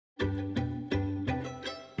Welcome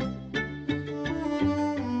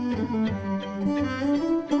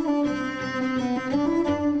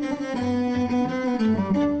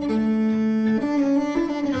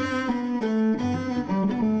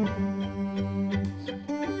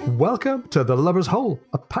to The Lubber's Hole,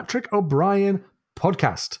 a Patrick O'Brian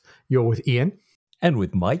podcast. You're with Ian. And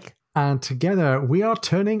with Mike. And together we are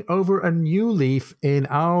turning over a new leaf in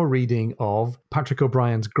our reading of Patrick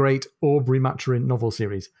O'Brian's great Aubrey Maturin novel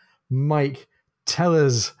series. Mike, tell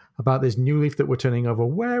us about this new leaf that we're turning over.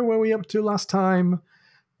 Where were we up to last time?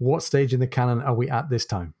 What stage in the canon are we at this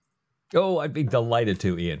time? Oh, I'd be delighted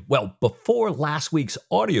to, Ian. Well, before last week's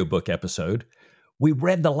audiobook episode, we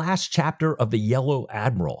read the last chapter of The Yellow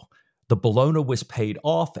Admiral. The Bologna was paid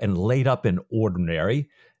off and laid up in ordinary.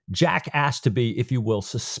 Jack asked to be, if you will,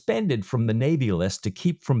 suspended from the Navy list to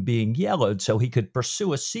keep from being yellowed so he could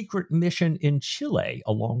pursue a secret mission in Chile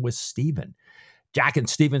along with Stephen. Jack and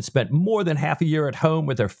Stephen spent more than half a year at home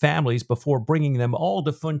with their families before bringing them all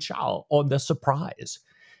to Funchal on the surprise.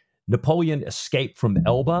 Napoleon escaped from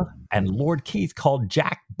Elba, and Lord Keith called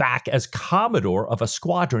Jack back as Commodore of a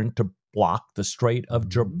squadron to block the Strait of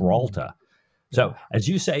Gibraltar. So, as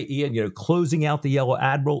you say, Ian, closing out the Yellow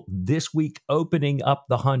Admiral, this week opening up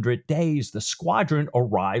the 100 days, the squadron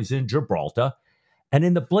arrives in Gibraltar. And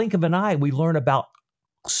in the blink of an eye, we learn about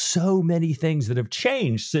so many things that have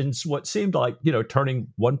changed since what seemed like, turning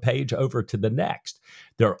one page over to the next.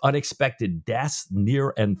 There are unexpected deaths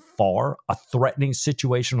near and far, a threatening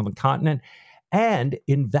situation on the continent, and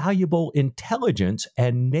invaluable intelligence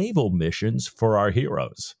and naval missions for our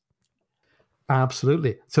heroes.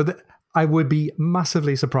 Absolutely. So I would be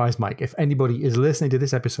massively surprised, Mike, if anybody is listening to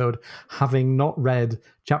this episode having not read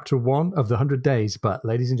chapter 1 of the 100 Days. But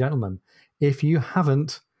ladies and gentlemen, if you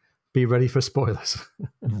haven't, be ready for spoilers.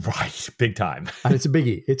 Right. Big time. And it's a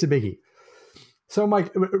biggie. It's a biggie. So,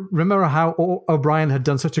 Mike, remember how O'Brian had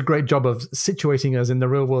done such a great job of situating us in the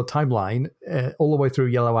real world timeline all the way through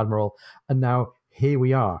Yellow Admiral. And now here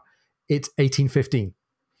we are. It's 1815.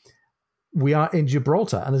 We are in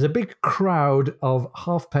Gibraltar, and there's a big crowd of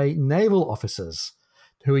half-pay naval officers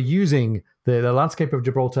who are using the landscape of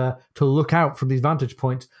Gibraltar to look out from these vantage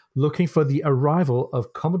points, looking for the arrival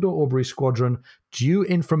of Commodore Aubrey's squadron due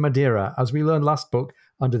in from Madeira, as we learned last book,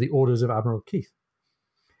 under the orders of Admiral Keith.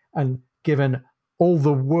 And given all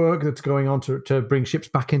the work that's going on to bring ships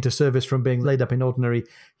back into service from being laid up in ordinary,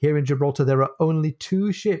 here in Gibraltar, there are only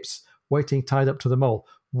 2 ships waiting tied up to the mole.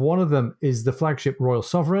 One of them is the flagship Royal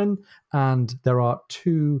Sovereign, and there are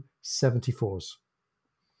 2 74s.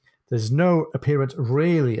 There's no appearance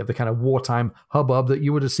really of the kind of wartime hubbub that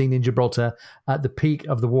you would have seen in Gibraltar at the peak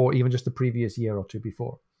of the war, even just the previous year or two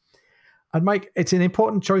before. And Mike, it's an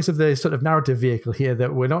important choice of the sort of narrative vehicle here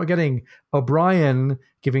that we're not getting O'Brian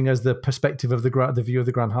giving us the perspective of the view of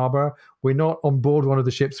the Grand Harbour. We're not on board one of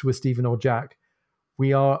the ships with Stephen or Jack.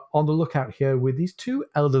 We are on the lookout here with these 2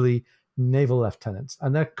 elderly naval lieutenants,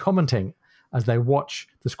 and they're commenting as they watch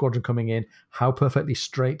the squadron coming in how perfectly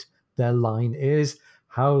straight their line is,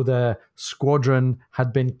 how the squadron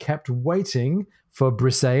had been kept waiting for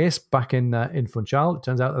Briseis back in Funchal. It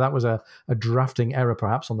turns out that was a drafting error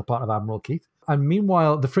perhaps on the part of Admiral Keith. And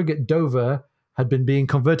meanwhile, the frigate Dover had been being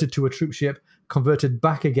converted to a troop ship, converted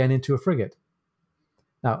back again into a frigate.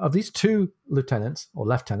 Now, of these 2 lieutenants or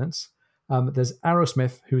lieutenants, there's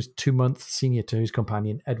Arrowsmith, who's 2 months senior to his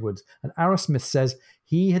companion Edwards. And Arrowsmith says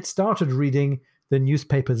he had started reading the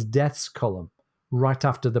newspaper's deaths column right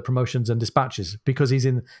after the promotions and dispatches, because he's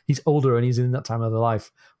older and he's in that time of the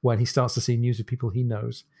life when he starts to see news of people he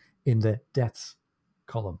knows in the deaths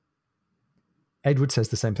column. Edward says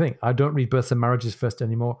the same thing. I don't read births and marriages first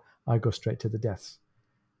anymore. I go straight to the deaths.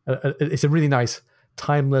 It's a really nice,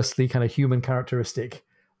 timelessly kind of human characteristic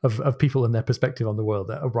of people and their perspective on the world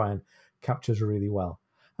that O'Brian captures really well.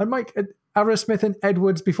 And Mike, Arrowsmith and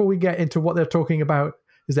Edwards, before we get into what they're talking about,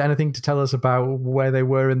 is there anything to tell us about where they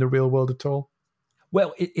were in the real world at all?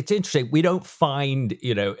 Well, it's interesting. We don't find,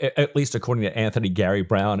 at least according to Anthony Gary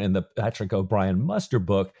Brown in the Patrick O'Brian Muster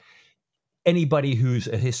book, anybody who's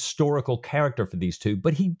a historical character for these 2.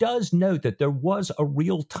 But he does note that there was a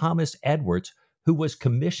real Thomas Edwards who was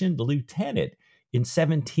commissioned lieutenant in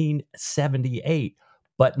 1778,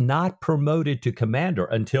 but not promoted to commander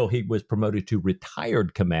until he was promoted to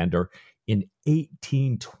retired commander in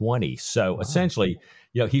 1820. So essentially,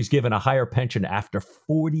 he's given a higher pension after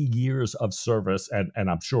 40 years of service and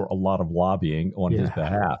I'm sure a lot of lobbying on his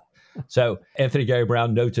behalf. So Anthony Gary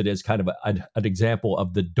Brown notes it as kind of an example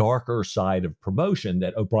of the darker side of promotion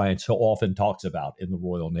that O'Brian so often talks about in the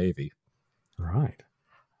Royal Navy. Right.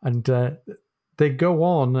 And they go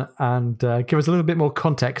on and give us a little bit more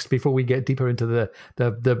context before we get deeper into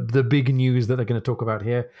the big news that they're going to talk about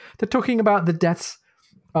here. They're talking about the deaths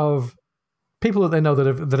of people that they know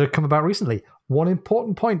that have come about recently. One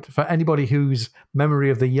important point for anybody whose memory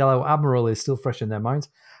of the Yellow Admiral is still fresh in their minds: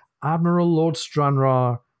 Admiral Lord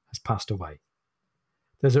Stranraer has passed away.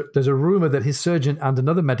 There's a rumor that his surgeon and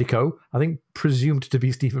another medico, I think presumed to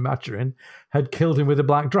be Stephen Maturin, had killed him with a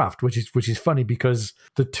black draft, which is funny because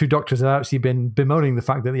the two doctors had actually been bemoaning the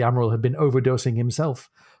fact that the Admiral had been overdosing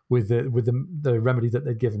himself with the remedy that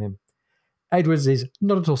they'd given him. Edwards is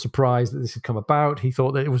not at all surprised that this had come about. He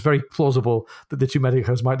thought that it was very plausible that the two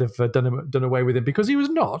medicos might have done away with him because he was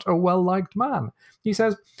not a well-liked man. He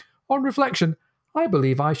says, on reflection, I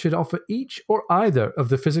believe I should offer each or either of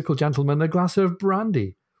the physical gentlemen a glass of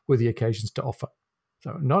brandy with the occasions to offer.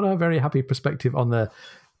 So not a very happy perspective on the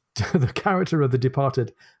character of the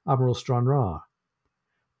departed Admiral Stranraer.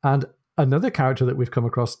 And another character that we've come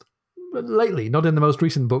across lately, not in the most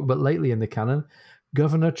recent book, but lately in the canon,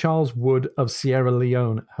 Governor Charles Wood of Sierra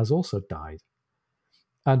Leone has also died.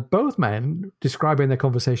 And both men describe in their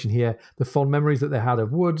conversation here the fond memories that they had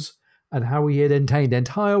of Woods and how he had maintained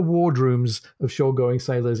entire wardrooms of shore-going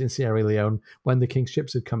sailors in Sierra Leone when the king's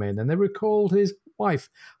ships had come in. And they recalled his wife,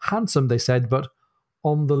 handsome, they said, but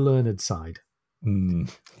on the learned side.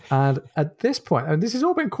 Mm. And at this point, and this has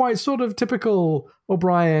all been quite sort of typical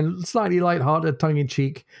O'Brien, slightly lighthearted,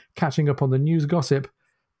 tongue-in-cheek, catching up on the news gossip,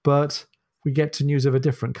 but we get to news of a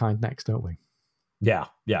different kind next, don't we? Yeah.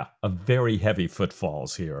 A very heavy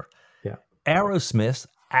footfalls here. Yeah. Arrowsmith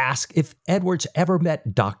asks if Edwards ever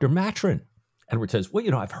met Dr. Maturin. Edward says,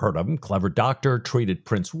 well, I've heard of him. Clever doctor, treated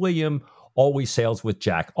Prince William, always sails with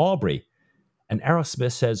Jack Aubrey. And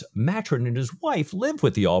Arrowsmith says Maturin and his wife lived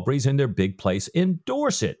with the Aubreys in their big place in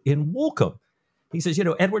Dorset, in Woolcombe. He says,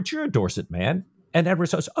 Edward, you're a Dorset man. And Edward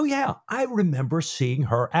says, oh, yeah, I remember seeing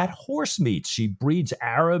her at horse meets. She breeds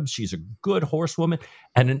Arabs. She's a good horsewoman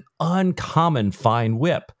and an uncommon fine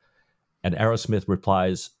whip. And Arrowsmith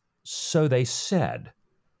replies, so they said.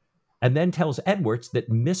 And then tells Edwards that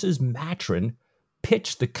Mrs. Maturin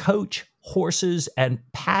pitched the coach, horses, and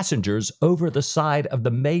passengers over the side of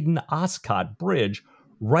the Maiden Oscott Bridge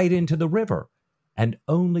right into the river. And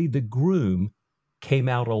only the groom came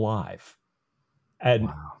out alive. And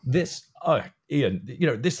Wow. this, Ian,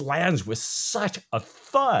 this lands with such a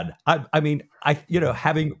thud. I mean,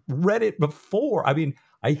 having read it before,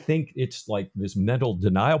 I think it's like this mental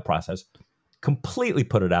denial process completely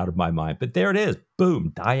put it out of my mind. But there it is.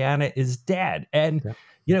 Boom. Diana is dead. And,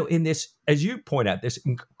 in this, as you point out, this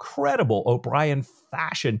incredible O'Brien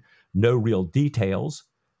fashion, no real details,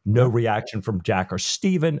 no reaction from Jack or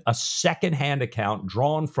Stephen, a secondhand account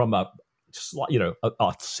drawn from a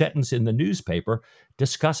sentence in the newspaper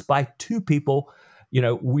discussed by two people,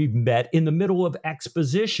 we've met in the middle of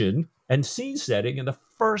exposition and scene setting in the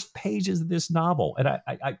first pages of this novel. And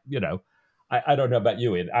I don't know about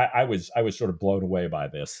you, Ian. I was sort of blown away by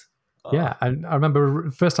this. Yeah, and I remember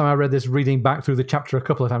first time I read this, reading back through the chapter a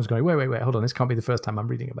couple of times, going, wait, hold on, this can't be the first time I'm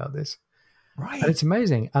reading about this. Right. And it's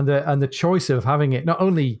amazing. And the choice of having it not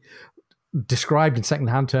only described in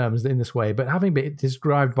secondhand terms in this way, but having it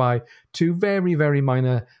described by two very, very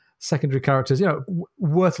minor secondary characters,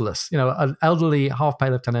 worthless. An elderly half-pay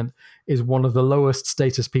lieutenant is one of the lowest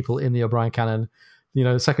status people in the O'Brien canon,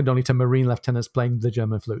 second only to Marine lieutenants playing the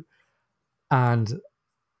German flute. And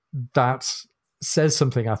that says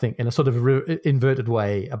something, I think, in a sort of inverted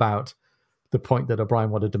way about the point that O'Brien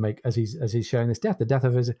wanted to make as he's sharing this death, the death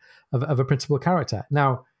of a principal character.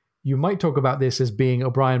 Now, you might talk about this as being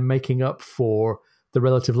O'Brien making up for the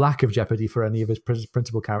relative lack of jeopardy for any of his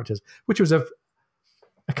principal characters, which was a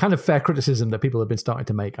kind of fair criticism that people have been starting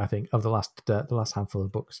to make, I think, of the last handful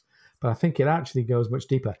of books. But I think it actually goes much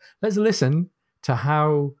deeper. Let's listen to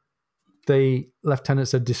how the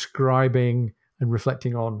lieutenants are describing and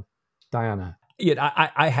reflecting on Diana. Yeah,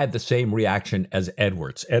 I had the same reaction as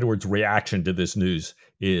Edwards. Edwards' reaction to this news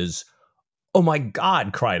is, oh my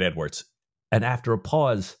God, cried Edwards. And after a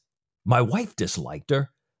pause, my wife disliked her,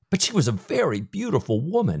 but she was a very beautiful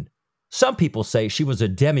woman. Some people say she was a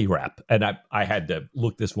demi-rep, and I had to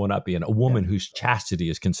look this one up, Ian, a woman whose chastity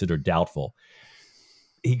is considered doubtful.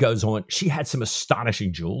 He goes on, she had some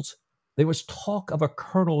astonishing jewels. There was talk of a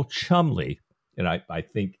Colonel Chumley, and I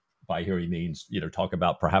think by here he means, talk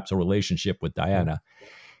about perhaps a relationship with Diana.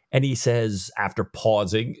 And he says, after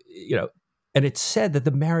pausing, and it's said that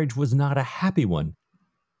the marriage was not a happy one,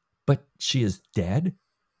 but she is dead?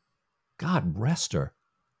 God rest her.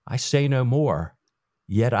 I say no more,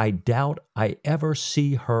 yet I doubt I ever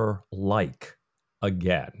see her like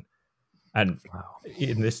again. And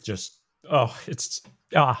in this just,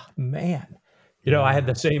 man. I had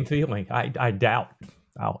the same feeling. I doubt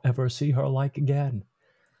I'll ever see her like again.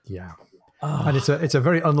 Yeah. Oh, And it's a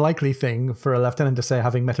very unlikely thing for a lieutenant to say,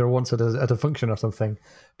 having met her once at a function or something.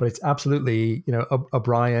 But it's absolutely,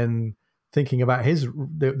 O'Brien thinking about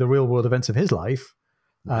the real world events of his life,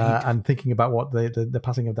 right. and thinking about what the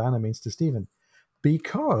passing of Diana means to Stephen.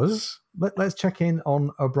 Because let's check in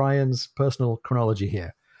on O'Brien's personal chronology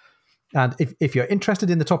here. And if you're interested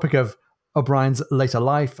in the topic of O'Brien's later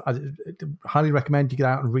life, I highly recommend you get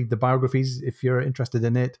out and read the biographies if you're interested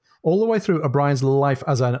in it. All the way through O'Brien's life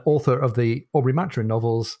as an author of the Aubrey Maturin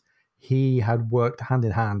novels, he had worked hand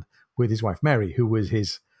in hand with his wife Mary, who was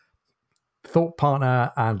his thought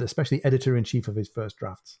partner and especially editor-in-chief of his first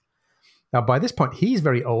drafts. Now, by this point, he's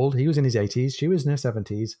very old. He was in his 80s. She was in her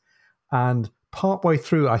 70s. And partway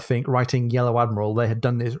through, I think, writing Yellow Admiral, they had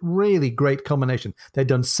done this really great culmination. They'd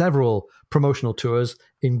done several promotional tours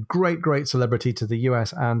in great celebrity to the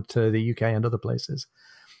US and to the UK and other places.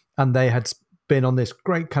 And they had been on this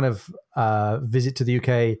great kind of visit to the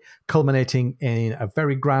UK, culminating in a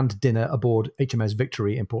very grand dinner aboard HMS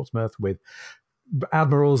Victory in Portsmouth with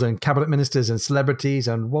admirals and cabinet ministers and celebrities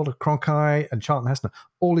and Walter Cronkite and Charlton Heston,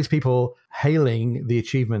 all these people hailing the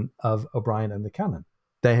achievement of O'Brien and the Cannon.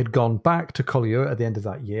 They had gone back to Collier at the end of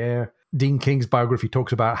that year. Dean King's biography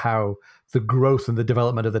talks about how the growth and the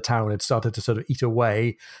development of the town had started to sort of eat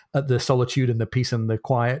away at the solitude and the peace and the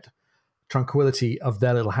quiet tranquility of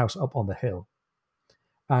their little house up on the hill.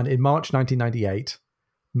 And in March 1998,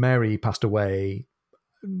 Mary passed away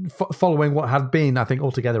following what had been, I think,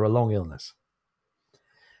 altogether a long illness.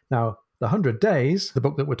 Now, The 100 Days, the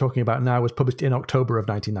book that we're talking about now, was published in October of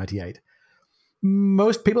 1998.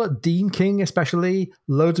 Most people, Dean King especially,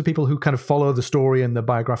 loads of people who kind of follow the story and the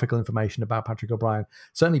biographical information about Patrick O'Brien,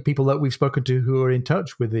 certainly people that we've spoken to who are in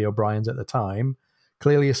touch with the O'Briens at the time,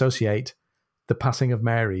 clearly associate the passing of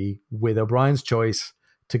Mary with O'Brien's choice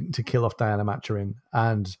to kill off Diana Maturin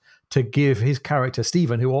and to give his character,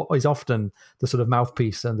 Stephen, who is often the sort of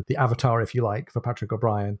mouthpiece and the avatar, if you like, for Patrick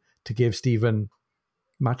O'Brien, to give Stephen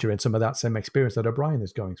Maturin some of that same experience that O'Brien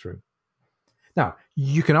is going through. Now,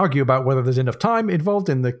 you can argue about whether there's enough time involved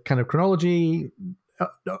in the kind of chronology,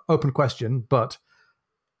 open question, but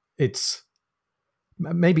it's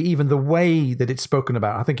maybe even the way that it's spoken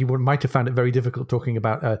about. I think you might have found it very difficult talking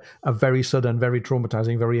about a very sudden, very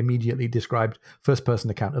traumatizing, very immediately described first-person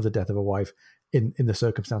account of the death of a wife in the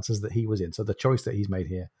circumstances that he was in. So the choice that he's made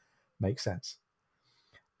here makes sense.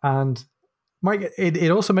 And Mike, it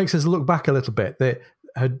also makes us look back a little bit.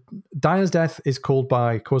 Diana's death is caused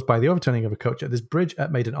by the overturning of a coach at this bridge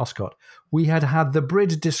at Maiden Oscott. We had the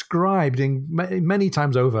bridge described many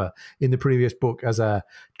times over in the previous book as a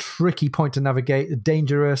tricky point to navigate,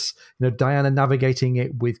 dangerous. Diana navigating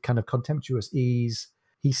it with kind of contemptuous ease.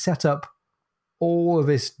 He set up all of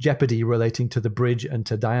this jeopardy relating to the bridge and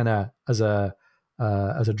to Diana as a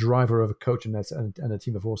driver of a coach and a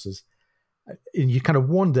team of horses. And you kind of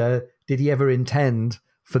wonder, did he ever intend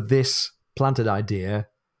for this planted idea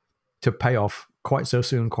to pay off quite so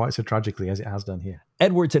soon, quite so tragically as it has done here?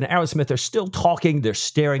 Edwards and Arrowsmith are still talking. They're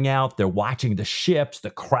staring out. They're watching the ships. The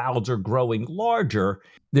crowds are growing larger.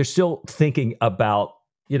 They're still thinking about,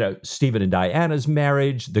 Stephen and Diana's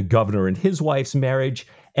marriage, the governor and his wife's marriage.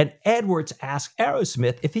 And Edwards asks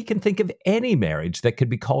Arrowsmith if he can think of any marriage that could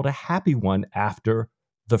be called a happy one after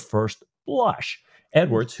the first blush.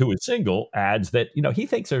 Edwards, who is single, adds that, he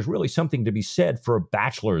thinks there's really something to be said for a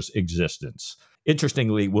bachelor's existence.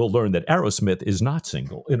 Interestingly, we'll learn that Arrowsmith is not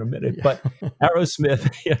single in a minute, but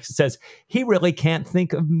Arrowsmith says he really can't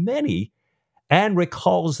think of many and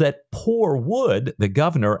recalls that poor Wood, the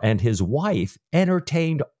governor, and his wife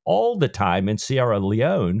entertained all the time in Sierra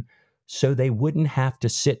Leone so they wouldn't have to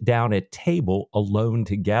sit down at table alone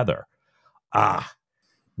together.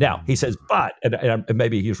 Now, he says, but, and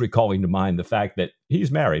maybe he's recalling to mind the fact that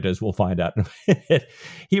he's married, as we'll find out in a minute.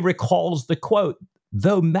 He recalls the quote,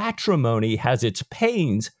 though matrimony has its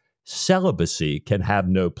pains, celibacy can have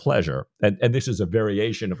no pleasure. And this is a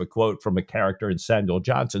variation of a quote from a character in Samuel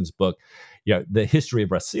Johnson's book, The History of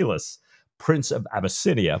Rasselas, Prince of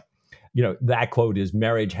Abyssinia. That quote is,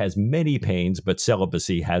 marriage has many pains, but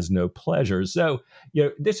celibacy has no pleasure. So,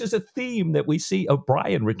 this is a theme that we see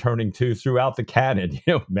O'Brien returning to throughout the canon.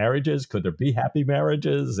 Marriages, could there be happy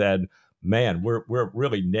marriages? And man, we're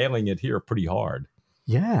really nailing it here pretty hard.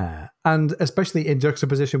 Yeah. And especially in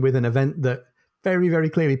juxtaposition with an event that very, very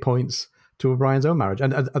clearly points to O'Brien's own marriage.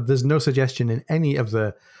 And there's no suggestion in any of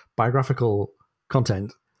the biographical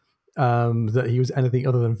content that he was anything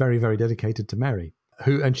other than very, very dedicated to Mary.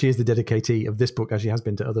 And she is the dedicatee of this book, as she has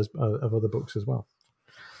been to others of other books as well.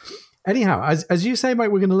 Anyhow, as you say, Mike,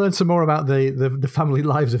 we're going to learn some more about the family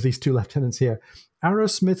lives of these two lieutenants here.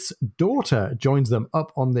 Arrowsmith's daughter joins them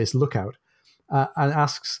up on this lookout and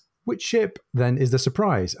asks, which ship then is the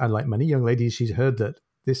surprise? And like many young ladies, she's heard that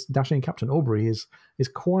this dashing Captain Aubrey is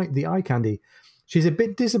quite the eye candy. She's a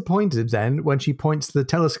bit disappointed then when she points the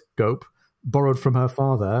telescope borrowed from her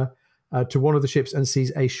father to one of the ships and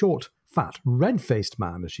sees a short, fat, red-faced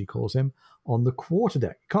man, as she calls him, on the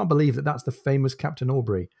quarterdeck. Can't believe that that's the famous Captain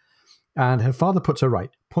Aubrey. And her father puts her right,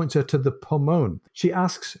 points her to the Pomone. She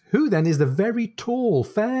asks, who then is the very tall,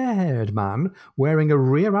 fair-haired man wearing a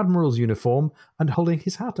rear admiral's uniform and holding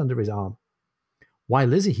his hat under his arm? Why,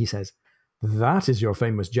 Lizzie, he says, that is your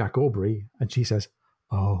famous Jack Aubrey. And she says,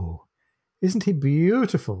 oh, isn't he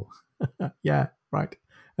beautiful? Yeah, right.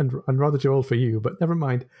 And rather too old for you, but never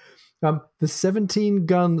mind. The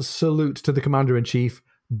 17-gun salute to the commander-in-chief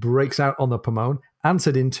breaks out on the Pomone,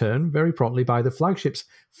 answered in turn very promptly by the flagship's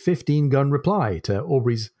 15-gun reply to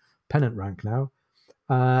Aubrey's pennant rank now.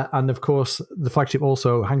 And of course, the flagship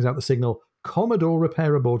also hangs out the signal, Commodore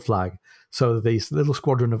Repair Aboard flag. So this little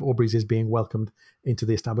squadron of Aubreys is being welcomed into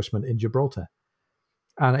the establishment in Gibraltar.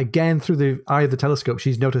 And again, through the eye of the telescope,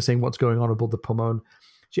 she's noticing what's going on aboard the Pomone.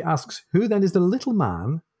 She asks, who then is the little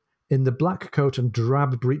man in the black coat and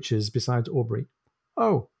drab breeches besides Aubrey?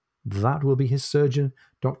 Oh, that will be his surgeon,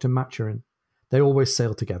 Dr. Maturin. They always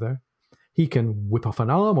sail together. He can whip off an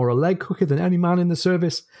arm or a leg quicker than any man in the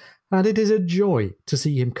service, and it is a joy to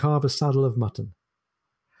see him carve a saddle of mutton.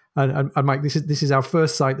 And Mike, this is our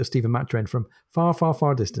first sight of Stephen Maturin from far, far,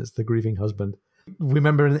 far distance, the grieving husband.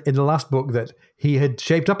 Remember in the last book that he had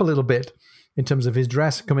shaped up a little bit in terms of his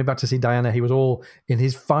dress. Coming back to see Diana, he was all in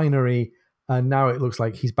his finery, and now it looks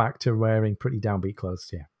like he's back to wearing pretty downbeat clothes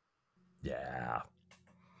here. Yeah.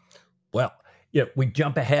 Well, we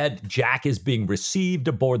jump ahead. Jack is being received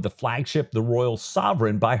aboard the flagship, the Royal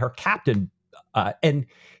Sovereign, by her captain, and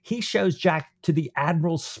he shows Jack to the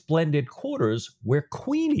Admiral's splendid quarters where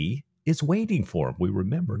Queenie is waiting for him. We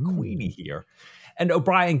remember Queenie here. And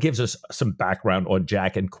O'Brien gives us some background on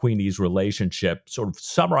Jack and Queenie's relationship, sort of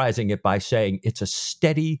summarizing it by saying it's a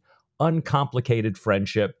steady, uncomplicated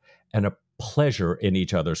friendship and a pleasure in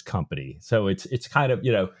each other's company. So it's kind of,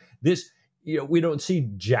 this, we don't see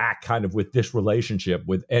Jack kind of with this relationship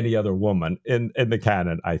with any other woman in the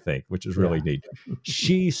canon, I think, which is really neat.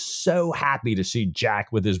 She's so happy to see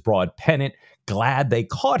Jack with his broad pennant, glad they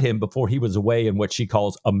caught him before he was away in what she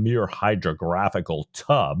calls a mere hydrographical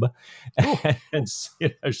tub. And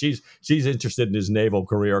she's interested in his naval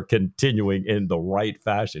career continuing in the right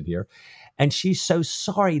fashion here. And she's so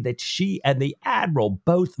sorry that she and the Admiral,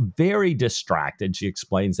 both very distracted, she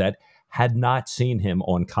explains that, had not seen him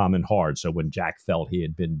on Common Hard. So when Jack felt he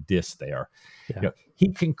had been dissed there,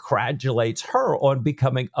 he congratulates her on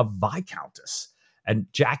becoming a Viscountess. And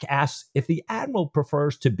Jack asks if the Admiral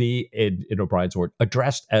prefers to be, in O'Brien's word,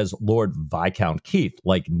 addressed as Lord Viscount Keith,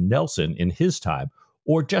 like Nelson in his time,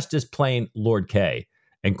 or just as plain Lord K.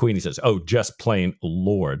 And Queenie says, oh, just plain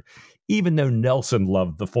Lord, even though Nelson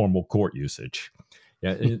loved the formal court usage.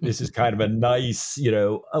 This is kind of a nice,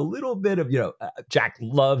 a little bit of, Jack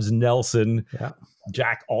loves Nelson. Yeah.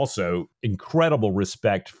 Jack also incredible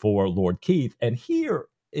respect for Lord Keith. And here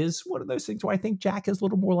is one of those things where I think Jack is a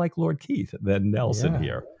little more like Lord Keith than Nelson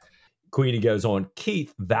here. Queenie goes on,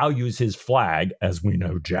 Keith values his flag, as we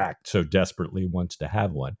know Jack so desperately wants to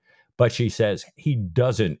have one. But she says he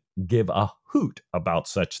doesn't give a hoot about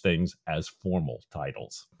such things as formal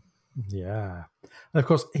titles. Yeah. And of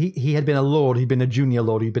course, he had been a lord, he'd been a junior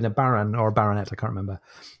lord, he'd been a baron or a baronet, I can't remember,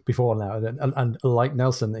 before now. And like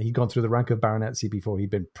Nelson, he'd gone through the rank of baronetcy before he'd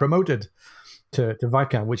been promoted to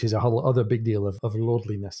Viscount, which is a whole other big deal of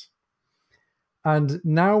lordliness. And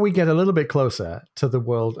now we get a little bit closer to the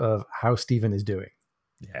world of how Stephen is doing.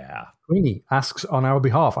 Yeah. Queenie asks on our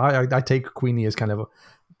behalf. I take Queenie as kind of,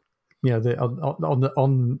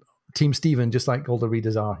 on Team Stephen, just like all the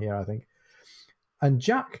readers are here, I think. And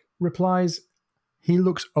Jack replies, he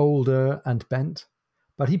looks older and bent,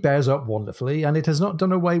 but he bears up wonderfully, and it has not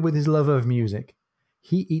done away with his love of music.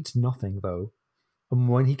 He eats nothing, though. And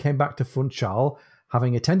when he came back to Funchal,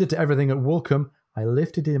 having attended to everything at Woolcombe, I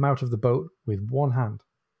lifted him out of the boat with one hand.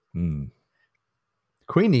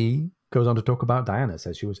 Queenie goes on to talk about Diana,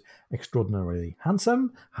 says she was extraordinarily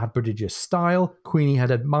handsome, had prodigious style. Queenie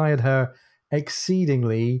had admired her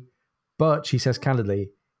exceedingly, but she says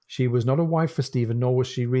candidly, she was not a wife for Stephen, nor was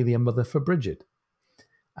she really a mother for Bridget.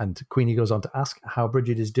 And Queenie goes on to ask how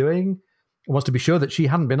Bridget is doing and wants to be sure that she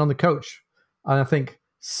hadn't been on the coach. And I think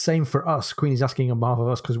same for us. Queenie's asking on behalf of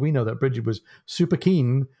us because we know that Bridget was super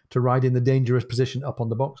keen to ride in the dangerous position up on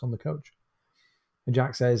the box on the coach. And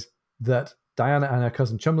Jack says that Diana and her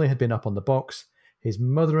cousin Chumley had been up on the box. His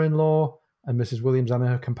mother-in-law and Mrs. Williams and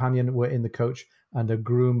her companion were in the coach, and her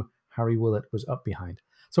groom, Harry Willett, was up behind.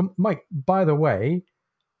 So, Mike, by the way,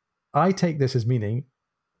 I take this as meaning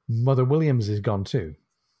Mother Williams is gone too.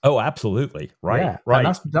 Oh, absolutely. Right, Yeah, right.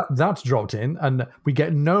 And that's dropped in, and we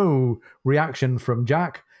get no reaction from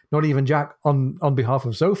Jack, not even Jack on behalf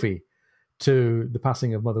of Sophie, to the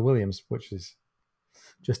passing of Mother Williams, which is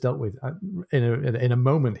just dealt with in a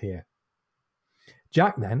moment here.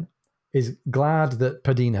 Jack then is glad that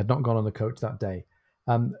Padine had not gone on the coach that day.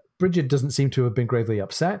 Bridget doesn't seem to have been gravely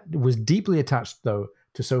upset, was deeply attached, though,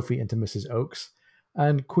 to Sophie and to Mrs. Oakes.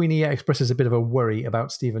 And Queenie expresses a bit of a worry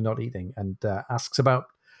about Stephen not eating and asks about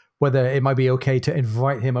whether it might be okay to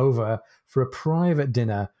invite him over for a private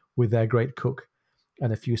dinner with their great cook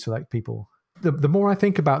and a few select people. The more I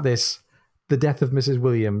think about this, the death of Mrs.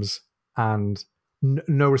 Williams and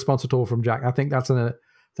no response at all from Jack, I think that's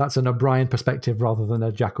an O'Brien perspective rather than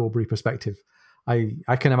a Jack Aubrey perspective.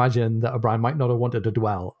 I can imagine that O'Brien might not have wanted to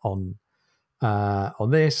dwell on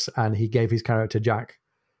this, and he gave his character Jack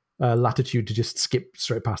latitude to just skip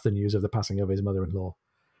straight past the news of the passing of his mother-in-law.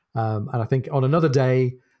 And I think on another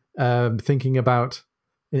day, thinking about,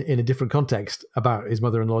 in a different context, about his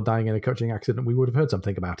mother-in-law dying in a coaching accident, we would have heard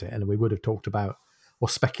something about it, and we would have talked about or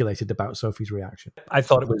speculated about Sophie's reaction. I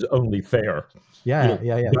thought it was only fair. Yeah.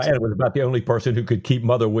 Diana was about the only person who could keep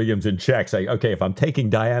Mother Williams in check, saying, okay, if I'm taking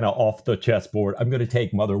Diana off the chessboard, I'm going to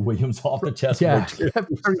take Mother Williams off the chessboard too.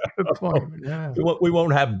 Very good point. Yeah. We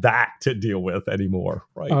won't have that to deal with anymore,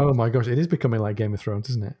 right? Oh my gosh, it is becoming like Game of Thrones,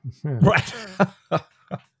 isn't it? Yeah. Right.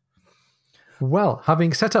 Well,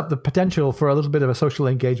 having set up the potential for a little bit of a social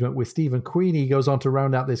engagement with Stephen, Queenie goes on to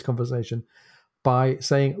round out this conversation by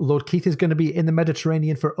saying Lord Keith is going to be in the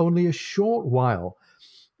Mediterranean for only a short while.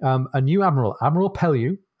 A new admiral, Admiral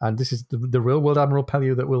Pellew, and this is the real world Admiral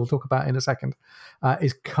Pellew that we'll talk about in a second,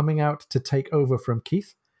 is coming out to take over from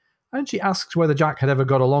Keith. And she asks whether Jack had ever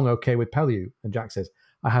got along okay with Pellew. And Jack says,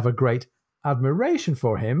 I have a great admiration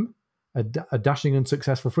for him, a dashing and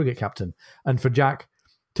successful frigate captain. And for Jack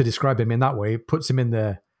to describe him in that way puts him in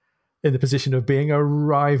the position of being a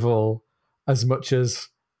rival as much as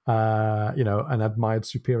an admired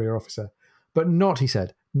superior officer, but not, he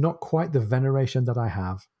said, not quite the veneration that I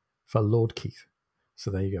have for Lord Keith. So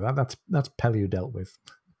there you go. That's Pellew dealt with.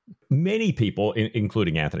 Many people,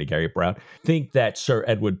 including Anthony Gary Brown, think that Sir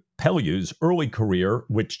Edward Pellew's early career,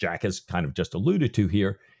 which Jack has kind of just alluded to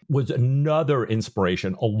here, was another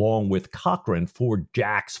inspiration along with Cochrane for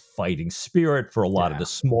Jack's fighting spirit, for a lot of the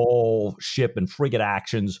small ship and frigate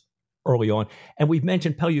actions early on. And we've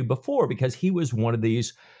mentioned Pellew before because he was one of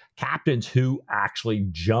these captains who actually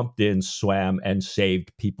jumped in, swam, and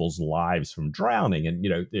saved people's lives from drowning. And,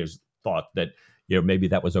 there's thought that, maybe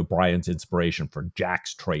that was O'Brien's inspiration for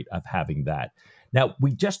Jack's trait of having that. Now,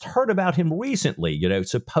 we just heard about him recently,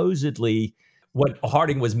 supposedly when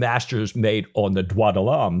Harding was master's mate on the Droit de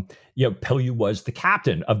l'Homme, Pellew was the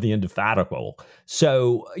captain of the Indefatigable.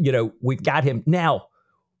 So, we've got him. Now,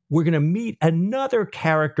 we're going to meet another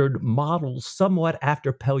character modeled somewhat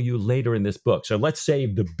after Pellew later in this book. So let's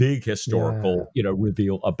save the big historical,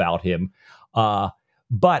 reveal about him.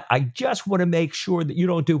 But I just want to make sure that you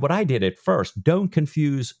don't do what I did at first. Don't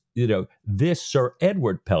confuse, this Sir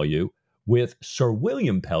Edward Pellew with Sir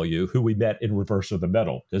William Pellew, who we met in Reverse of the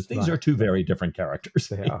Medal, because these are two very different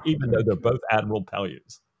characters, even though they're both Admiral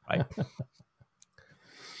Pellews. Right?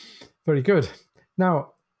 Very good.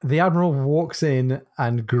 Now, the Admiral walks in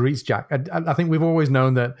and greets Jack. I think we've always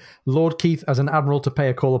known that Lord Keith, as an Admiral to pay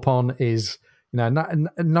a call upon, is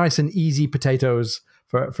nice and easy potatoes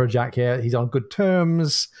for Jack here. He's on good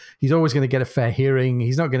terms. He's always going to get a fair hearing.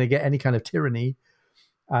 He's not going to get any kind of tyranny.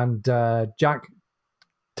 And Jack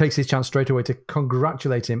takes his chance straight away to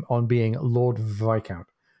congratulate him on being Lord Viscount.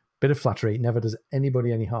 Bit of flattery, never does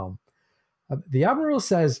anybody any harm. The Admiral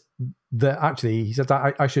says that actually, he said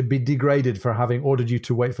that I should be degraded for having ordered you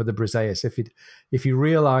to wait for the Briseis. If he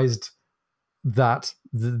realized that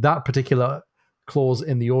that particular clause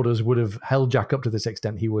in the orders would have held Jack up to this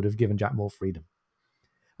extent, he would have given Jack more freedom.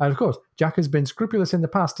 And of course, Jack has been scrupulous in the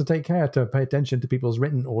past to pay attention to people's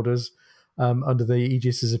written orders under the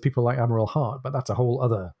aegis of people like Admiral Hart, but that's a whole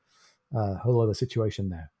other situation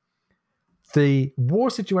there. The war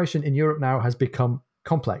situation in Europe now has become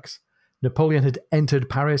complex. Napoleon had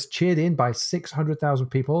entered Paris, cheered in by 600,000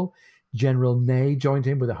 people. General Ney joined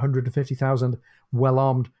him with 150,000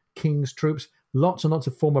 well-armed king's troops. Lots and lots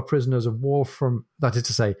of former prisoners of war that is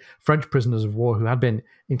to say, French prisoners of war who had been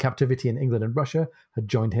in captivity in England and Russia had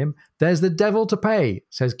joined him. There's the devil to pay,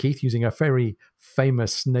 says Keith, using a very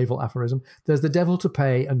famous naval aphorism. There's the devil to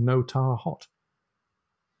pay and no tar hot.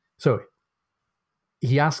 So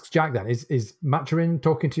he asks Jack then, is Maturin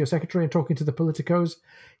talking to your secretary and talking to the politicos?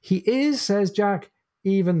 He is, says Jack,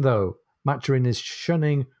 even though Maturin is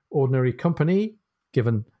shunning ordinary company,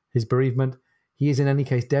 given his bereavement, he is in any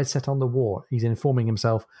case dead set on the war. He's informing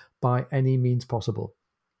himself by any means possible.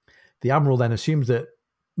 The Admiral then assumes that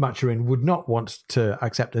Maturin would not want to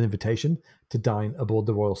accept an invitation to dine aboard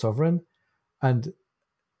the Royal Sovereign, and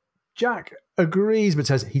Jack agrees, but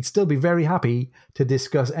says he'd still be very happy to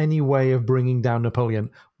discuss any way of bringing down Napoleon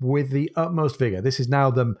with the utmost vigor. This is now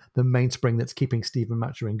the mainspring that's keeping Stephen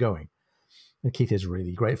Maturin going. And Keith is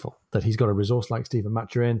really grateful that he's got a resource like Stephen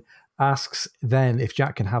Maturin, asks then if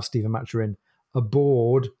Jack can have Stephen Maturin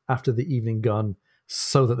aboard after the evening gun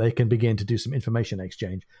so that they can begin to do some information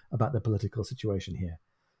exchange about the political situation here.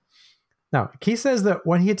 Now, Keith says that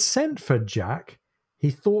when he had sent for Jack, he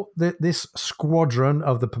thought that this squadron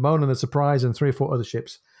of the Pomona, the Surprise, and 3 or 4 other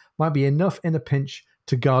ships might be enough in a pinch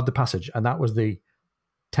to guard the passage. And that was the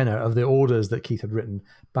tenor of the orders that Keith had written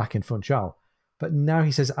back in Funchal. But now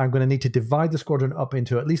he says, I'm going to need to divide the squadron up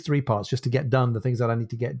into at least 3 parts just to get done the things that I need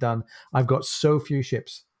to get done. I've got so few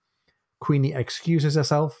ships. Queenie excuses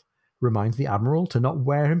herself, reminds the Admiral to not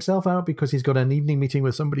wear himself out because he's got an evening meeting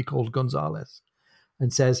with somebody called Gonzales,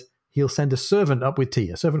 and says he'll send a servant up with tea,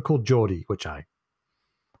 a servant called Geordie, which I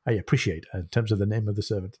appreciate in terms of the name of the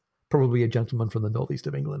servant. Probably a gentleman from the northeast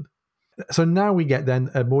of England. So now we get then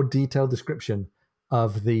a more detailed description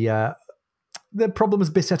of the problems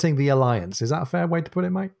besetting the alliance. Is that a fair way to put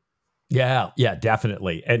it, Mike? Yeah,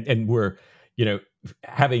 definitely. And we're,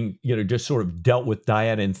 having, just sort of dealt with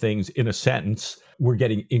Diana and things in a sentence, we're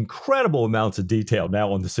getting incredible amounts of detail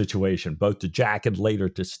now on the situation, both to Jack and later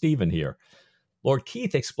to Stephen here. Lord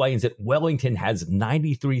Keith explains that Wellington has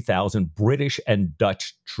 93,000 British and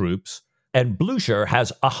Dutch troops, and Blucher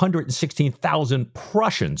has 116,000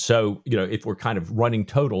 Prussians. So, if we're kind of running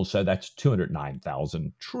totals, so that's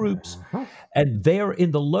 209,000 troops. Uh-huh. And they're in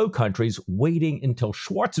the Low Countries waiting until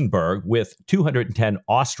Schwarzenberg with 210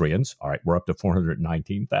 Austrians. All right, we're up to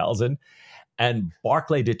 419,000. And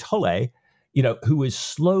Barclay de Tolly, who is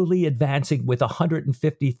slowly advancing with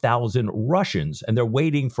 150,000 Russians. And they're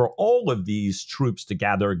waiting for all of these troops to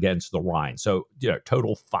gather against the Rhine. So,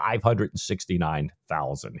 total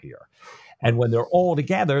 569,000 here. And when they're all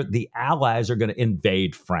together, the Allies are going to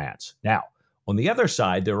invade France. Now, on the other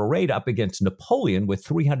side, they're arrayed up against Napoleon with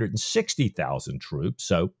 360,000 troops.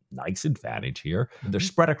 So, nice advantage here. Mm-hmm. They're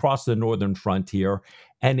spread across the northern frontier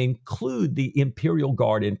and include the Imperial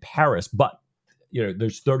Guard in Paris. But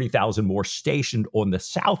there's 30,000 more stationed on the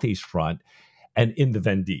southeast front and in the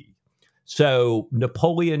Vendée. So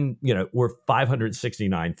Napoleon, were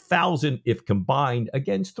 569,000 if combined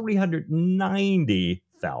against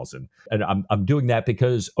 390,000. And I'm doing that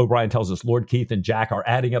because O'Brien tells us Lord Keith and Jack are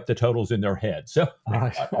adding up the totals in their head. So all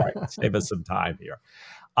right, save us some time here.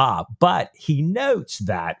 But he notes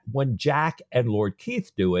that when Jack and Lord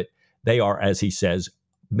Keith do it, they are, as he says,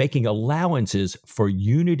 making allowances for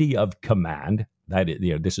unity of command. That is,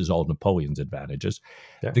 this is all Napoleon's advantages,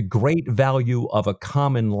 the great value of a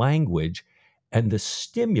common language, and the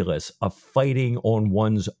stimulus of fighting on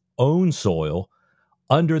one's own soil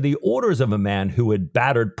under the orders of a man who had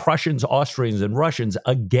battered Prussians, Austrians, and Russians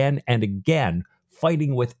again and again,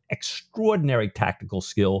 fighting with extraordinary tactical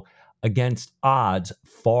skill against odds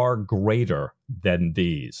far greater than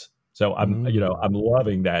these. So I'm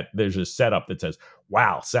loving that there's a setup that says,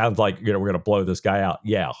 wow, sounds like, we're going to blow this guy out.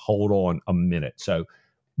 Yeah, hold on a minute. So,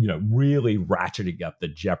 really ratcheting up the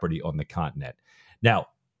jeopardy on the continent. Now,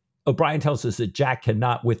 O'Brien tells us that Jack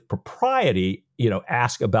cannot with propriety,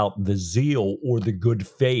 ask about the zeal or the good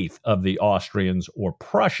faith of the Austrians or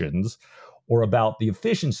Prussians or about the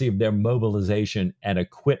efficiency of their mobilization and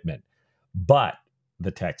equipment. But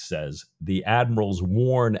the text says, the Admiral's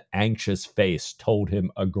worn, anxious face told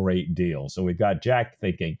him a great deal. So we've got Jack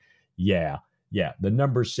thinking, yeah, the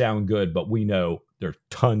numbers sound good, but we know there are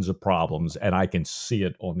tons of problems, and I can see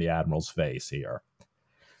it on the Admiral's face here.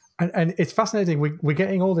 And it's fascinating. We're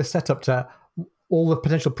getting all this set up to all the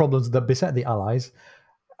potential problems that beset the Allies.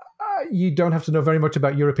 You don't have to know very much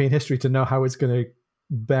about European history to know how it's going to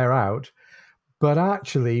bear out. But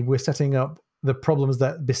actually, we're setting up the problems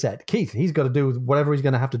that beset Keith. He's got to do whatever he's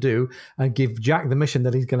going to have to do and give Jack the mission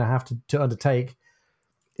that he's going to have to undertake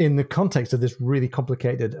in the context of this really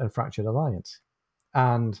complicated and fractured alliance.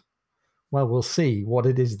 And, well, we'll see what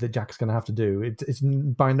it is that Jack's going to have to do. It's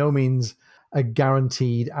by no means a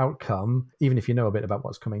guaranteed outcome, even if you know a bit about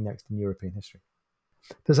what's coming next in European history.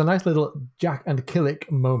 There's a nice little Jack and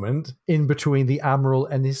Killick moment in between the Admiral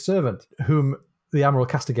and his servant, whom the Admiral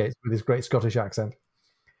castigates with his great Scottish accent.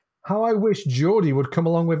 How I wish Geordie would come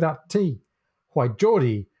along with that tea. Why,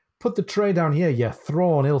 Geordie, Put the tray down here, you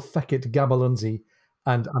thrawn ill feckit gabalunzi.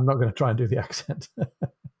 And I'm not going to try and do the accent.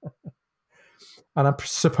 And I'm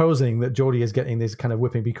supposing that Geordie is getting this kind of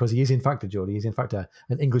whipping because he is in fact a Geordie. He's in fact an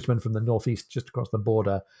Englishman from the northeast, just across the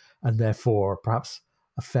border, and therefore perhaps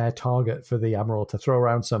a fair target for the Admiral to throw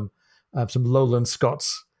around some lowland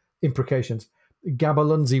Scots imprecations.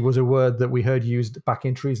 Gabalunzi was a word that we heard used back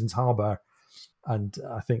in Treason's Harbour, and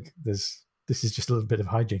I think this is just a little bit of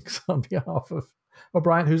hijinks on behalf of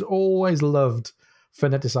O'Brien, who's always loved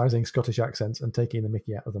phoneticizing Scottish accents and taking the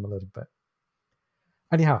mickey out of them a little bit.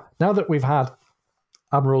 Anyhow, now that we've had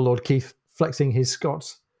Admiral Lord Keith flexing his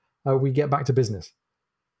Scots, we get back to business.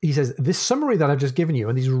 He says, this summary that I've just given you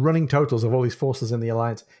and these running totals of all these forces in the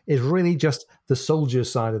Alliance is really just the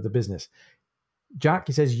soldiers' side of the business. Jack,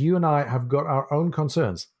 he says, you and I have got our own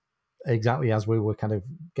concerns, exactly as we were kind of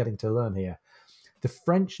getting to learn here. The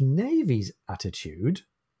French Navy's attitude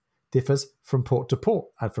differs from port to port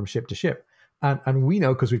and from ship to ship. And we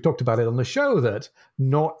know, because we've talked about it on the show, that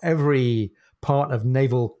not every part of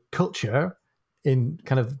naval culture in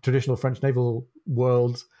kind of traditional French naval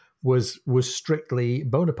worlds was strictly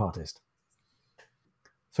Bonapartist.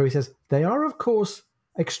 So he says, they are, of course,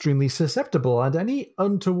 extremely susceptible, and any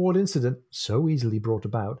untoward incident so easily brought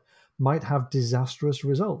about might have disastrous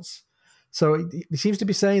results. So he seems to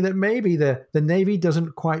be saying that maybe the Navy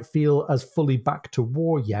doesn't quite feel as fully back to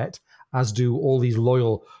war yet as do all these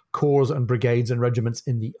loyal corps and brigades and regiments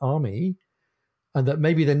in the army, and that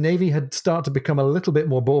maybe the Navy had started to become a little bit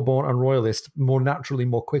more Bourbon and Royalist more naturally,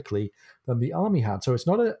 more quickly than the Army had. So it's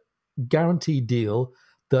not a guaranteed deal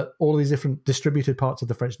that all these different distributed parts of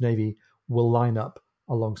the French Navy will line up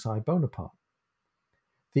alongside Bonaparte.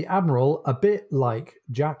 The Admiral, a bit like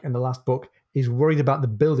Jack in the last book, is worried about the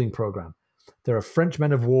building program. There are French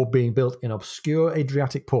men of war being built in obscure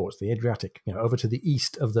Adriatic ports, the Adriatic, over to the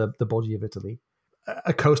east of the body of Italy,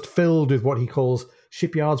 a coast filled with what he calls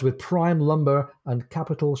shipyards with prime lumber and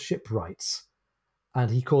capital shipwrights.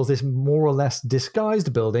 And he calls this more or less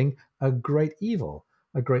disguised building a great evil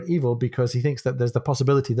because he thinks that there's the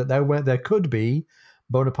possibility that there could be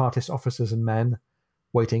Bonapartist officers and men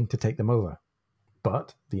waiting to take them over.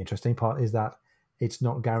 But the interesting part is that it's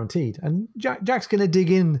not guaranteed. And Jack's going to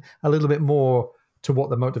dig in a little bit more to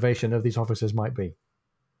what the motivation of these officers might be.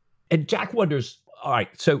 And Jack wonders, all right,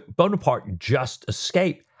 so Bonaparte just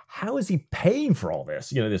escaped. How is he paying for all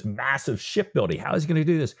this? This massive shipbuilding. How is he going to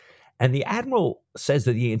do this? And the Admiral says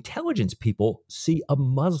that the intelligence people see a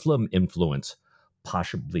Muslim influence,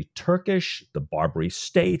 possibly Turkish, the Barbary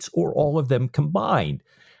states, or all of them combined.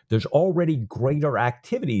 There's already greater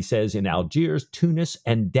activity, he says, in Algiers, Tunis,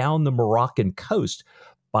 and down the Moroccan coast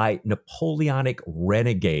by Napoleonic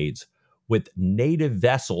renegades with native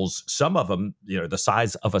vessels, some of them, the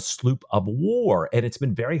size of a sloop of war. And it's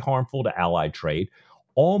been very harmful to Allied trade,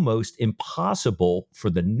 almost impossible for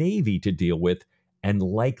the Navy to deal with, and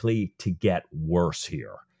likely to get worse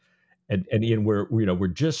here. And Ian, we're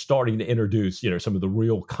just starting to introduce, some of the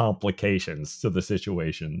real complications to the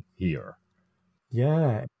situation here.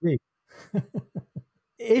 Yeah.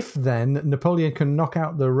 If then Napoleon can knock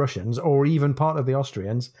out the Russians or even part of the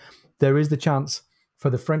Austrians, there is the chance for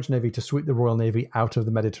the French Navy to sweep the Royal Navy out of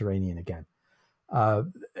the Mediterranean again.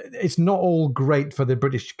 It's not all great for the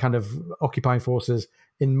British kind of occupying forces.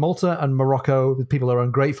 In Malta and Morocco, people are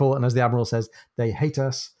ungrateful, and as the Admiral says, they hate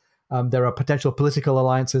us. There are potential political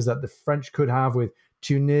alliances that the French could have with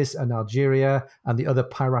Tunis and Algeria and the other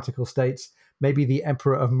piratical states, maybe the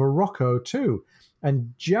Emperor of Morocco too.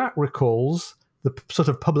 And Jack recalls the sort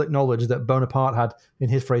of public knowledge that Bonaparte had, in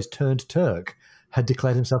his phrase, turned Turk, had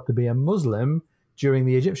declared himself to be a Muslim during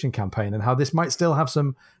the Egyptian campaign, and how this might still have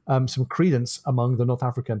some credence among the North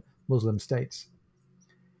African Muslim states.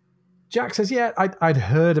 Jack says, yeah, I'd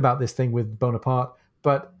heard about this thing with Bonaparte,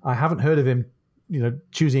 but I haven't heard of him,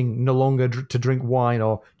 choosing no longer to drink wine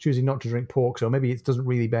or choosing not to drink pork, so maybe it doesn't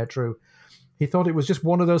really bear true. He thought it was just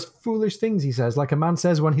one of those foolish things, he says, like a man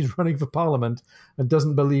says when he's running for Parliament and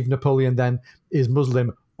doesn't believe Napoleon then is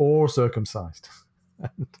Muslim or circumcised.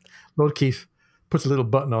 And Lord Keith puts a little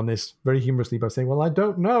button on this very humorously by saying, well, I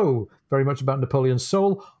don't know very much about Napoleon's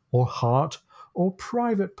soul or heart or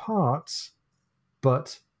private parts,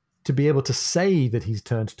 but to be able to say that he's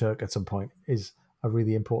turned Turk at some point is a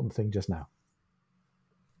really important thing just now.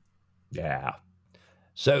 Yeah.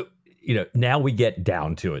 So, now we get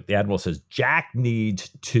down to it. The Admiral says Jack needs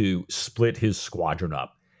to split his squadron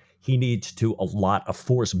up. He needs to allot a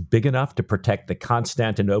force big enough to protect the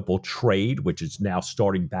Constantinople trade, which is now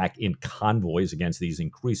starting back in convoys against these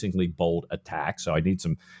increasingly bold attacks. So I need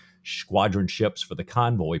some squadron ships for the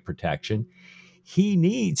convoy protection. he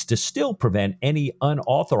needs to still prevent any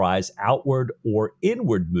unauthorized outward or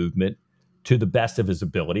inward movement to the best of his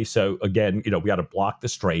ability. So again, we got to block the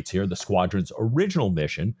straits here, the squadron's original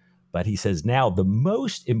mission. But he says now the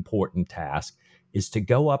most important task is to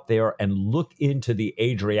go up there and look into the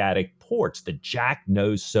Adriatic ports that Jack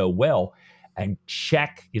knows so well and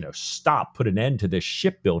check, stop, put an end to this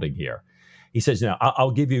shipbuilding here. He says,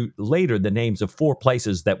 I'll give you later the names of 4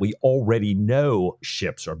 places that we already know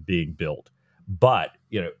ships are being built. But,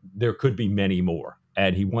 there could be many more.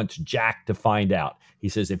 And he wants Jack to find out. He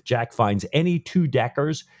says if Jack finds any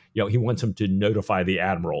 2-deckers, he wants him to notify the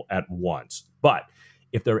admiral at once. But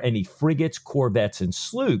if there are any frigates, corvettes, and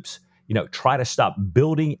sloops, try to stop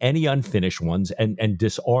building any unfinished ones and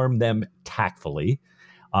disarm them tactfully.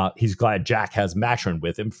 He's glad Jack has Matron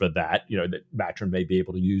with him for that, that Matron may be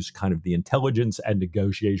able to use kind of the intelligence and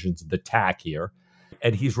negotiations of the tack here.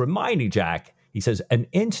 And he's reminding Jack, he says, an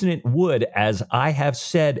incident would, as I have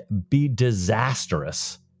said, be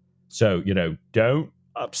disastrous. So, don't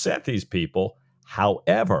upset these people.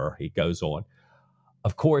 However, he goes on,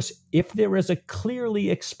 of course, if there is a clearly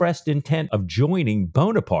expressed intent of joining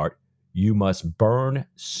Bonaparte, you must burn,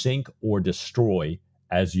 sink, or destroy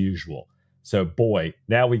as usual. So, boy,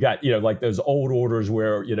 now we got, like those old orders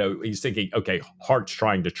where, he's thinking, okay, Hart's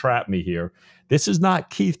trying to trap me here. This is not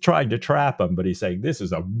Keith trying to trap him, but he's saying this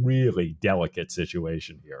is a really delicate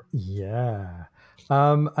situation here. Yeah.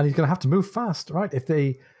 And he's going to have to move fast, right?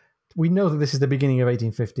 We know that this is the beginning of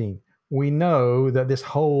 1815. We know that this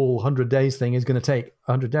whole 100 days thing is going to take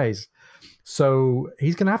 100 days. So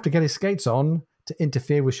he's going to have to get his skates on to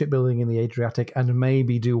interfere with shipbuilding in the Adriatic and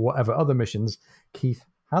maybe do whatever other missions Keith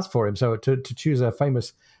has for him. So to choose a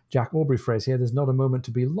famous Jack Aubrey phrase here, there's not a moment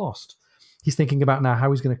to be lost. He's thinking about now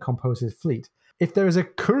how he's going to compose his fleet. If there is a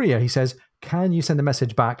courier, he says, can you send a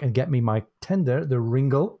message back and get me my tender, the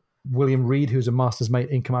Ringle? William Reed, who's a master's mate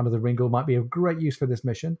in command of the Ringle, might be of great use for this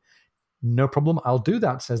mission. No problem, I'll do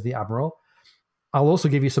that, says the Admiral. I'll also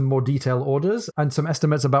give you some more detailed orders and some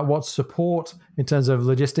estimates about what support in terms of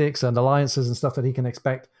logistics and alliances and stuff that he can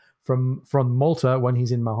expect from Malta when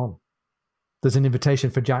he's in Mahon. There's an invitation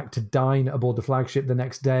for Jack to dine aboard the flagship the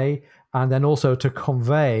next day, and then also to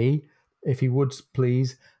convey, if he would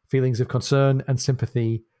please, feelings of concern and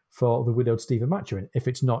sympathy for the widowed Stephen Maturin, if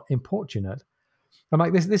it's not importunate. I'm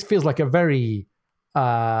like, this feels like a very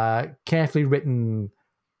carefully written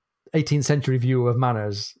 18th century view of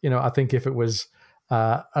manners. I think if it was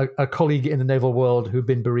a colleague in the naval world who'd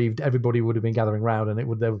been bereaved, everybody would have been gathering around, and it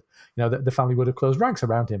would have, the family would have closed ranks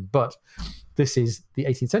around him. But this is the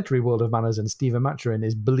 18th century world of manners, and Stephen Maturin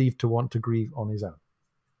is believed to want to grieve on his own.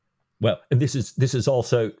 Well, and this is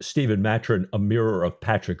also Stephen Maturin, a mirror of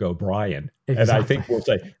Patrick O'Brien. Exactly. And I think we'll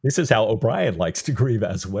say this is how O'Brien likes to grieve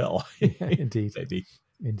as well. Yeah, indeed.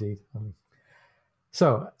 Indeed.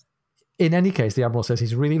 So, in any case, the Admiral says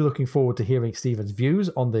he's really looking forward to hearing Stephen's views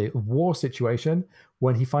on the war situation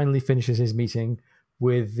when he finally finishes his meeting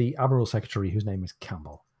with the Admiral Secretary, whose name is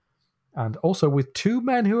Campbell. And also with 2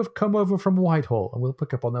 men who have come over from Whitehall, and we'll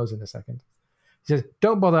pick up on those in a second. He says,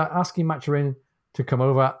 don't bother asking Maturin to come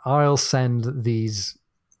over. I'll send these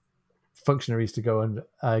functionaries to go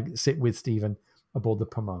and sit with Stephen aboard the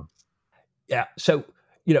Pomone. Yeah. So,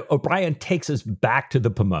 O'Brien takes us back to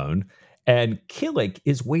the Pomone, and Killick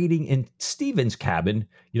is waiting in Stephen's cabin,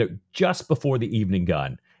 just before the evening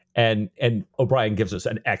gun. And O'Brien gives us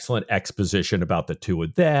an excellent exposition about the 2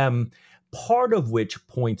 of them, part of which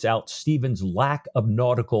points out Stephen's lack of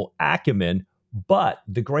nautical acumen, but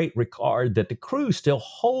the great regard that the crew still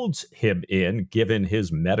holds him in, given his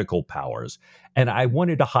medical powers. And I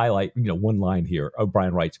wanted to highlight, one line here.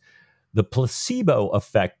 O'Brien writes, the placebo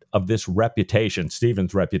effect of this reputation,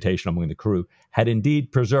 Stephen's reputation among the crew, had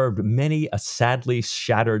indeed preserved many a sadly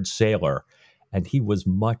shattered sailor, and he was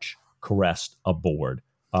much caressed aboard.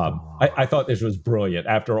 I thought this was brilliant.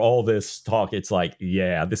 After all this talk, it's like,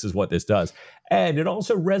 yeah, this is what this does. And it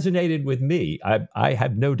also resonated with me. I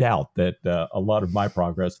have no doubt that a lot of my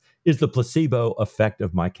progress is the placebo effect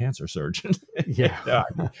of my cancer surgeon. Yeah.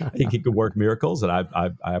 I think he can work miracles, and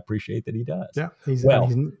I appreciate that he does. Yeah, he's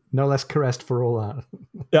no less caressed for all that.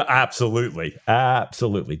 Yeah, absolutely.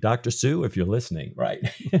 Absolutely. Dr. Sue, if you're listening, right?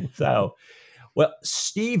 So... Well,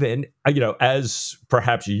 Stephen, as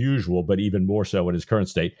perhaps usual, but even more so in his current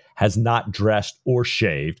state, has not dressed or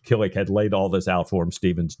shaved. Killick had laid all this out for him.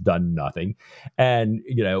 Stephen's done nothing. And,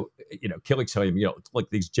 Killick's telling him, look,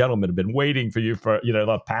 these gentlemen have been waiting for you for,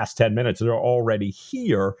 the past 10 minutes. They're already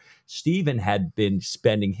here. Stephen had been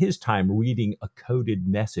spending his time reading a coded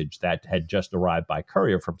message that had just arrived by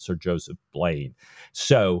courier from Sir Joseph Blaine.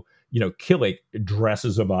 So, Killick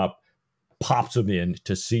dresses him up, pops him in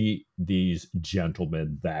to see these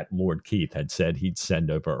gentlemen that Lord Keith had said he'd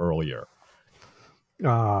send over earlier.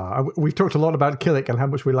 We've talked a lot about Killick and how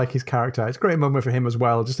much we like his character. It's a great moment for him as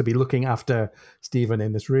well, just to be looking after Stephen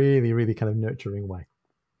in this really, really kind of nurturing way.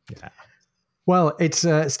 Yeah. Well, it's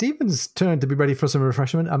Stephen's turn to be ready for some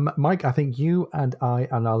refreshment. Mike, I think you and I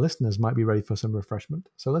and our listeners might be ready for some refreshment.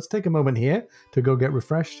 So let's take a moment here to go get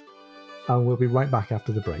refreshed, and we'll be right back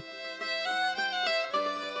after the break.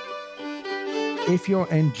 If you're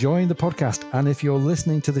enjoying the podcast and if you're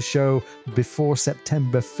listening to the show before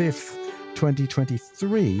September 5th,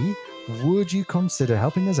 2023, would you consider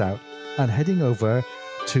helping us out and heading over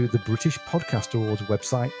to the British Podcast Awards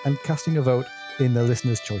website and casting a vote in the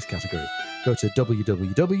Listener's Choice category? Go to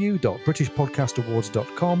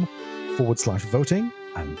www.britishpodcastawards.com/voting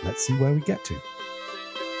and let's see where we get to.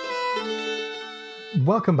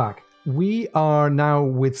 Welcome back. We are now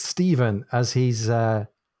with Stephen as he's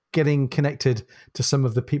getting connected to some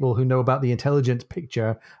of the people who know about the intelligence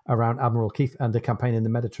picture around Admiral Keith and the campaign in the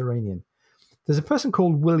Mediterranean. There's a person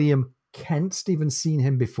called William Kent. Stephen's seen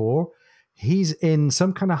him before. He's in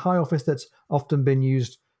some kind of high office that's often been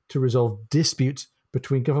used to resolve disputes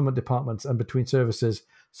between government departments and between services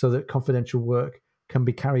so that confidential work can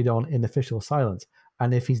be carried on in official silence.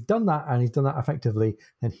 And if he's done that and he's done that effectively,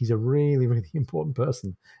 then he's a really, really important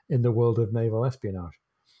person in the world of naval espionage.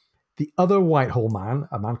 The other Whitehall man,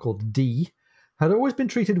 a man called D, had always been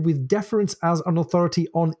treated with deference as an authority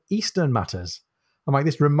on Eastern matters. I'm like,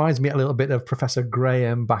 this reminds me a little bit of Professor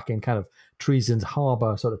Graham back in kind of Treason's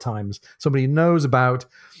Harbour sort of times. Somebody who knows about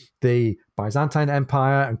the Byzantine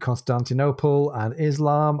Empire and Constantinople and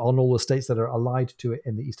Islam on all the states that are allied to it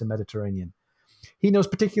in the Eastern Mediterranean. He knows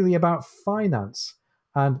particularly about finance.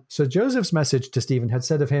 And Sir Joseph's message to Stephen had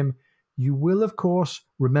said of him, you will, of course,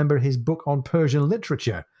 remember his book on Persian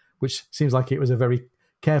literature, which seems like it was a very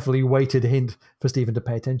carefully weighted hint for Stephen to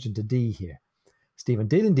pay attention to D here. Stephen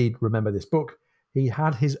did indeed remember this book. He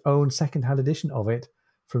had his own second-hand edition of it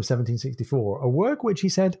from 1764, a work which he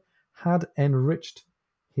said had enriched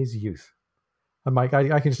his youth. And Mike,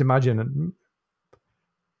 I can just imagine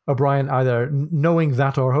O'Brien either knowing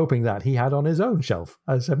that or hoping that he had on his own shelf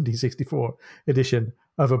a 1764 edition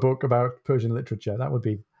of a book about Persian literature. That would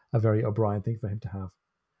be a very O'Brien thing for him to have.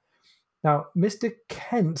 Now, Mr.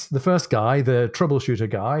 Kent, the first guy, the troubleshooter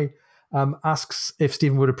guy, asks if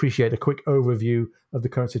Stephen would appreciate a quick overview of the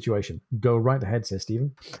current situation. Go right ahead, says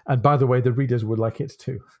Stephen. And by the way, the readers would like it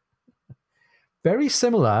too. Very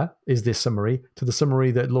similar is this summary to the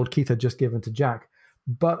summary that Lord Keith had just given to Jack.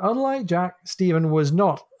 But unlike Jack, Stephen was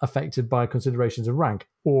not affected by considerations of rank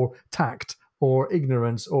or tact or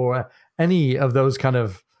ignorance or any of those kind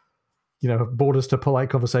of, borders to polite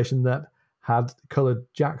conversation that had coloured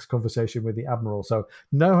Jack's conversation with the Admiral. So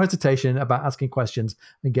no hesitation about asking questions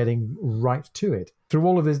and getting right to it. Through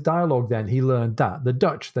all of this dialogue then, he learned that the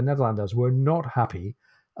Dutch, the Netherlanders, were not happy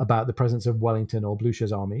about the presence of Wellington or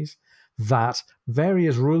Blucher's armies, that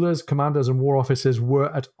various rulers, commanders, and war officers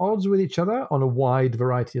were at odds with each other on a wide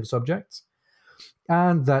variety of subjects,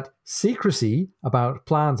 and that secrecy about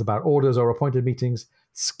plans, about orders or appointed meetings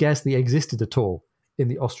scarcely existed at all in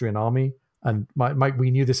the Austrian army. And Mike, we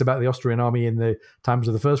knew this about the Austrian army in the times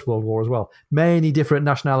of the First World War as well. Many different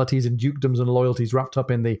nationalities and dukedoms and loyalties wrapped up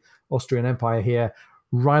in the Austrian Empire here.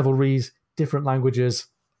 Rivalries, different languages,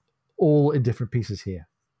 all in different pieces here.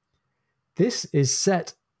 This is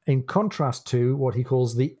set in contrast to what he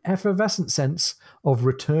calls the effervescent sense of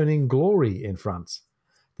returning glory in France.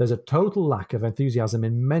 There's a total lack of enthusiasm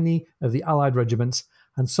in many of the Allied regiments,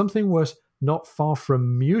 and something worse, not far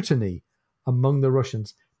from mutiny among the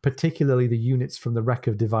Russians, particularly the units from the wreck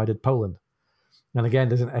of divided Poland. And again,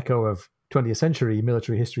 there's an echo of 20th century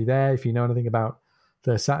military history there. If you know anything about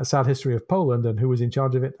the sad history of Poland and who was in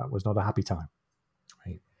charge of it, that was not a happy time.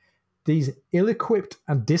 Right. These ill-equipped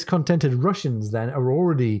and discontented Russians then are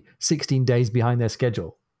already 16 days behind their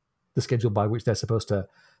schedule, the schedule by which they're supposed to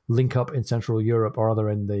link up in Central Europe or other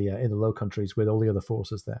in the Low Countries with all the other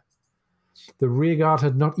forces there. The rearguard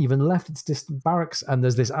had not even left its distant barracks, and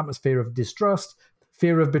there's this atmosphere of distrust,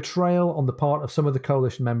 fear of betrayal on the part of some of the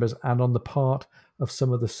coalition members and on the part of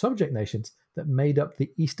some of the subject nations that made up the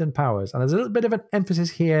Eastern powers. And there's a little bit of an emphasis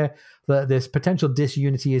here that this potential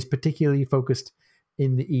disunity is particularly focused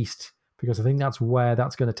in the East, because I think that's where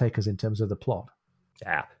that's going to take us in terms of the plot.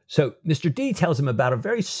 Yeah. So Mr. D tells him about a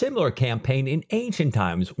very similar campaign in ancient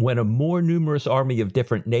times when a more numerous army of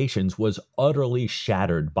different nations was utterly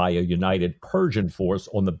shattered by a united Persian force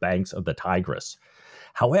on the banks of the Tigris.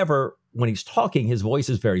 However, when he's talking, his voice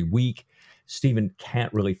is very weak. Stephen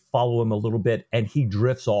can't really follow him a little bit, and he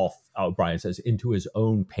drifts off, O'Brien says, into his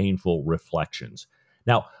own painful reflections.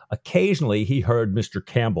 Now, occasionally he heard Mr.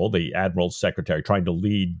 Campbell, the admiral's secretary, trying to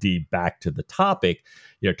lead Dee back to the topic,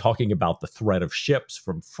 talking about the threat of ships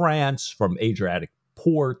from France, from Adriatic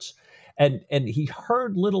ports. And he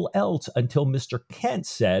heard little else until Mr. Kent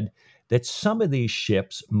said that some of these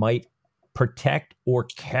ships might protect or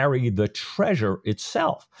carry the treasure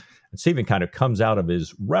itself. And Stephen kind of comes out of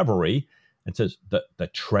his reverie and says, the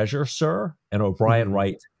treasure, sir? And O'Brien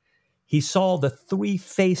writes, he saw the three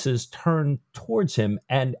faces turn towards him,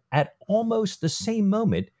 and at almost the same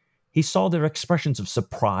moment, he saw their expressions of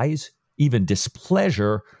surprise, even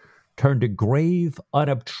displeasure, turn to grave,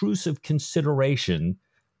 unobtrusive consideration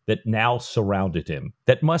that now surrounded him,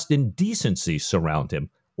 that must in decency surround him,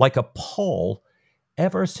 like a pall,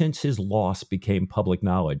 ever since his loss became public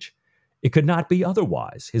knowledge. It could not be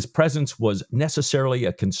otherwise. His presence was necessarily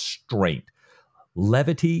a constraint.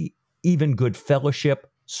 Levity, even good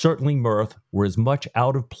fellowship, certainly mirth, were as much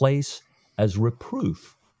out of place as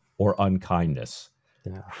reproof or unkindness.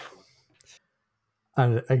 Yeah.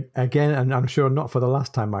 And again, and I'm sure not for the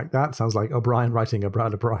last time, Mike, that sounds like O'Brien writing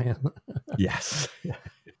about O'Brien. Yes.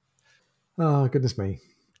 Oh, goodness me.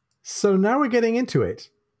 So now we're getting into it.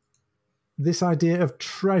 This idea of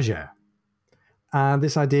treasure and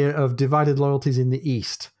this idea of divided loyalties in the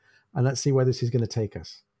East. And let's see where this is going to take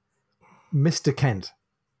us. Mr. Kent,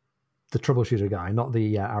 the troubleshooter guy, not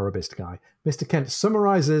the Arabist guy. Mr. Kent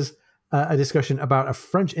summarizes a discussion about a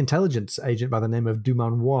French intelligence agent by the name of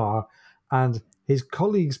Dumanoir and his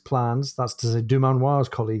colleagues' plans, that's to say Dumanoir's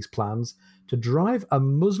colleagues' plans, to drive a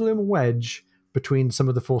Muslim wedge between some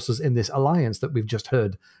of the forces in this alliance that we've just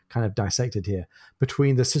heard kind of dissected here,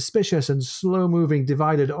 between the suspicious and slow-moving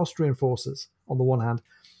divided Austrian forces on the one hand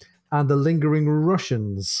and the lingering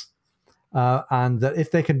Russians. And that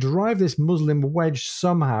if they can drive this Muslim wedge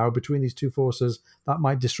somehow between these two forces, that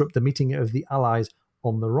might disrupt the meeting of the Allies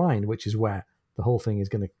on the Rhine, which is where the whole thing is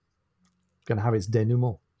going to have its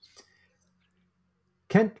denouement.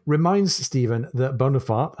 Kent reminds Stephen that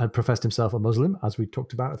Bonaparte had professed himself a Muslim, as we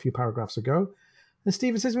talked about a few paragraphs ago. And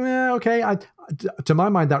Stephen says, well, okay, to my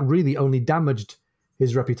mind, that really only damaged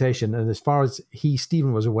his reputation. And as far as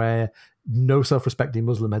Stephen was aware, no self-respecting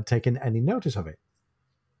Muslim had taken any notice of it.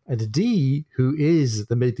 And Dee, who is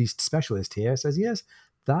the Middle East specialist here, says, yes,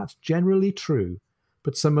 that's generally true.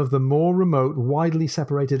 But some of the more remote, widely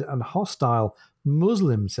separated and hostile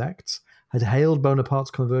Muslim sects had hailed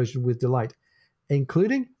Bonaparte's conversion with delight,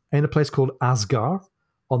 including in a place called Asgar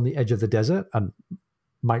on the edge of the desert. And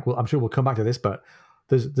Mike, I'm sure we'll come back to this, but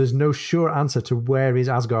there's no sure answer to where is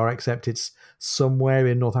Asgar, except it's somewhere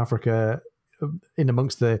in North Africa, in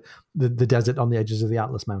amongst the desert on the edges of the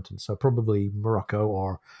Atlas Mountains. So probably Morocco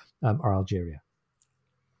or Algeria.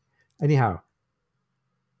 Anyhow,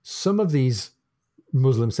 some of these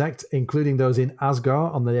Muslim sects, including those in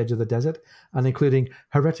Asgar on the edge of the desert, and including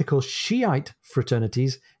heretical Shiite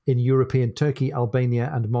fraternities in European Turkey,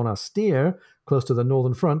 Albania, and Monastir, close to the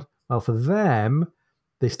northern front, well, for them,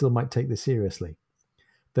 they still might take this seriously.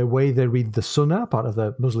 The way they read the Sunnah, part of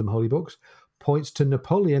the Muslim holy books, points to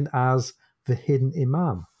Napoleon as the hidden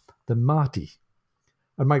Imam, the Mahdi.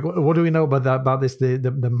 And Mike, what do we know about this,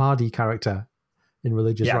 the Mahdi character in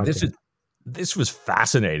religious writing? This was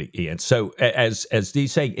fascinating, Ian. So as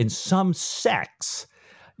Dee's saying, in some sects,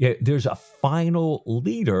 there's a final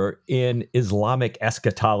leader in Islamic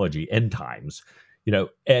eschatology, end times,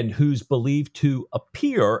 and who's believed to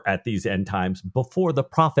appear at these end times before the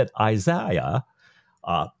prophet Isaiah,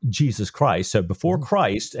 Jesus Christ. So before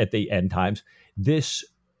Christ at the end times, this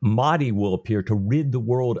Mahdi will appear to rid the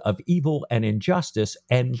world of evil and injustice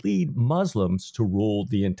and lead Muslims to rule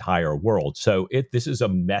the entire world. So this is a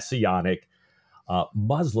messianic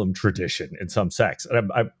Muslim tradition in some sects.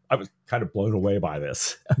 And I was kind of blown away by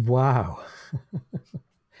this. Wow.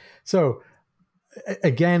 So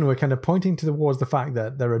again, we're kind of pointing towards the fact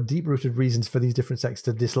that there are deep-rooted reasons for these different sects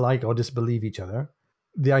to dislike or disbelieve each other.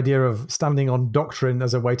 The idea of standing on doctrine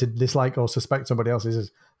as a way to dislike or suspect somebody else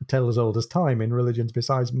is a tale as old as time in religions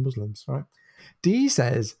besides Muslims, right? Dee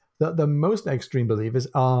says that the most extreme believers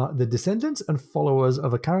are the descendants and followers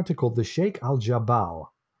of a character called the Sheikh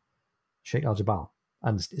al-Jabal. Sheikh al-Jabal.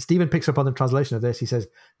 And Stephen picks up on the translation of this. He says,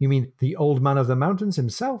 you mean the old man of the mountains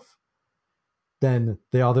himself? Then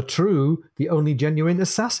they are the only genuine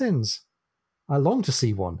assassins. I long to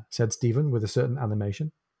see one, said Stephen with a certain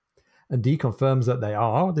animation. And Dee confirms that they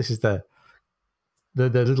are. This is the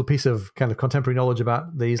little piece of kind of contemporary knowledge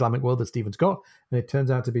about the Islamic world that Stephen's got, and it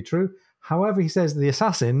turns out to be true. However, he says the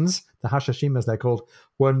assassins, the Hashashim as they're called,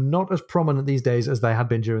 were not as prominent these days as they had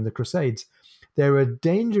been during the Crusades. They're a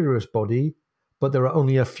dangerous body, but there are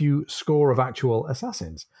only a few score of actual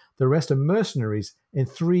assassins. The rest are mercenaries in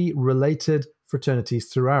 3 related fraternities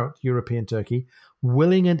throughout European Turkey,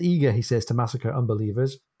 willing and eager, he says, to massacre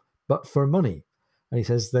unbelievers, but for money. And he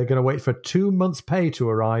says they're going to wait for 2 months' pay to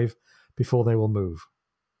arrive before they will move.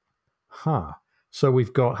 So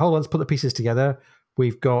we've got, hold on, let's put the pieces together.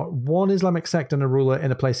 We've got one Islamic sect and a ruler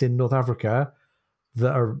in a place in North Africa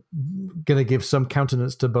that are going to give some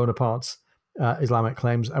countenance to Bonaparte's Islamic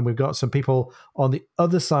claims. And we've got some people on the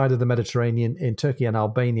other side of the Mediterranean in Turkey and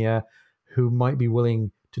Albania who might be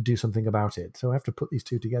willing to do something about it. So I have to put these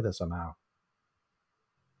two together somehow.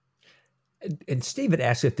 And Stephen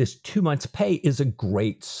asks if this 2 months' pay is a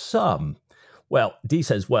great sum. Well, Dee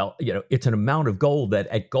says, it's an amount of gold that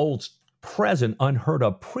at gold's present unheard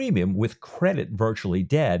of premium with credit virtually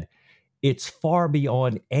dead, it's far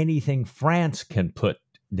beyond anything France can put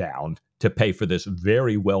down to pay for this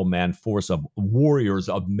very well-manned force of warriors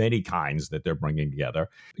of many kinds that they're bringing together,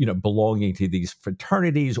 belonging to these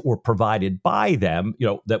fraternities or provided by them,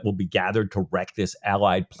 that will be gathered to wreck this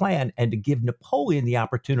allied plan and to give Napoleon the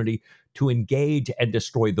opportunity to engage and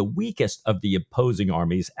destroy the weakest of the opposing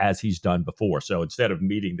armies as he's done before. So instead of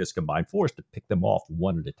meeting this combined force, to pick them off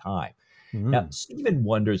one at a time. Now, Stephen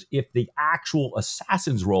wonders if the actual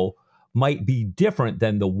assassin's role might be different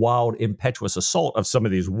than the wild, impetuous assault of some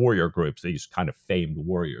of these warrior groups, these kind of famed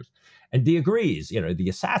warriors. And Dee agrees, the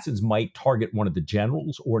assassins might target one of the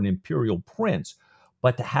generals or an imperial prince,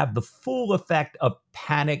 but to have the full effect of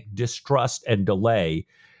panic, distrust, and delay,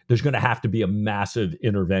 there's going to have to be a massive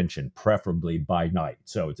intervention, preferably by night.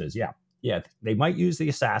 So it says, they might use the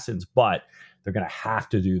assassins, but they're going to have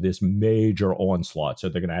to do this major onslaught. So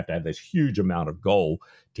they're going to have this huge amount of gold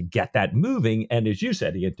to get that moving. And as you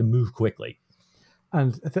said, he had to move quickly.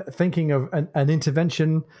 And thinking of an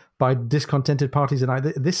intervention by discontented parties, and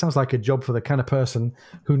this sounds like a job for the kind of person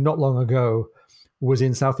who not long ago was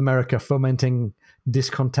in South America fomenting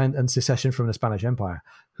discontent and secession from the Spanish Empire.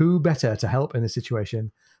 Who better to help in this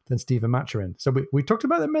situation than Stephen Maturin? So we talked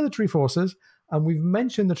about the military forces, and we've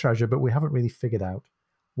mentioned the treasure, but we haven't really figured out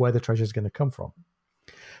where the treasure is going to come from.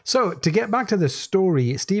 So to get back to the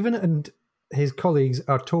story, Stephen and his colleagues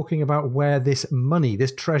are talking about where this money,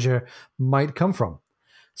 this treasure, might come from.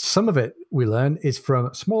 Some of it, we learn, is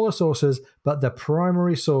from smaller sources, but the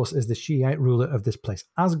primary source is the Shiite ruler of this place,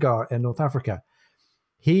 Asgar in North Africa.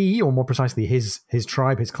 He, or more precisely his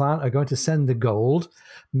tribe, his clan, are going to send the gold.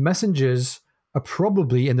 Messengers are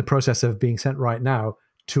probably in the process of being sent right now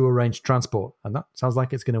to arrange transport. And that sounds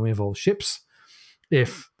like it's going to involve ships.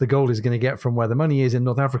 If the gold is going to get from where the money is in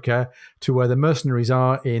North Africa to where the mercenaries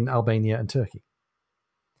are in Albania and Turkey.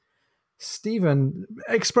 Stephen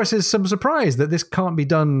expresses some surprise that this can't be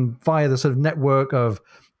done via the sort of network of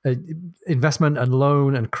investment and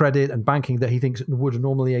loan and credit and banking that he thinks would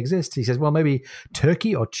normally exist. He says, well, maybe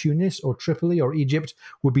Turkey or Tunis or Tripoli or Egypt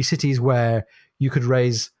would be cities where you could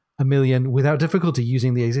raise $1 million without difficulty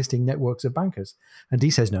using the existing networks of bankers. And he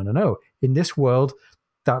says, no. In this world,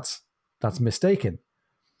 that's mistaken.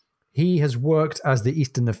 He has worked as the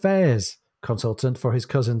Eastern Affairs consultant for his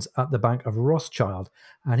cousins at the Bank of Rothschild,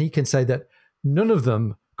 and he can say that none of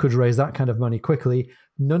them could raise that kind of money quickly.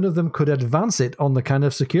 None of them could advance it on the kind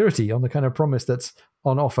of security, on the kind of promise that's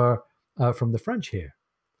on offer from the French here.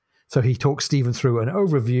 So he talks Stephen through an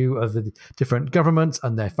overview of the different governments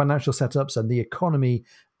and their financial setups and the economy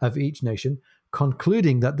of each nation,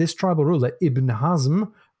 concluding that this tribal ruler, Ibn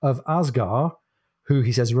Hazm of Asgar, who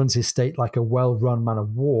he says runs his state like a well-run man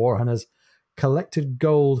of war and has collected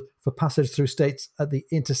gold for passage through states at the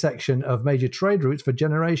intersection of major trade routes for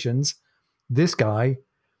generations, this guy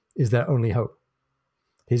is their only hope.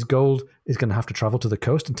 His gold is going to have to travel to the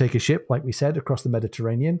coast and take a ship, like we said, across the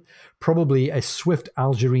Mediterranean, probably a swift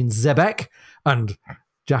Algerine Zebek, and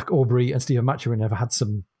Jack Aubrey and Stephen Maturin have had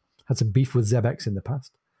some beef with Zebeks in the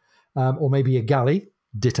past, or maybe a galley,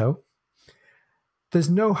 ditto. There's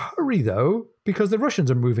no hurry, though, because the Russians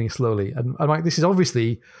are moving slowly. And Mike, this is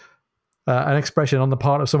obviously an expression on the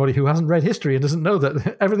part of somebody who hasn't read history and doesn't know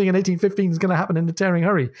that everything in 1815 is going to happen in a tearing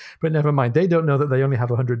hurry. But never mind, they don't know that they only have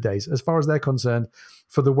 100 days. As far as they're concerned,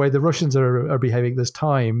 for the way the Russians are behaving, there's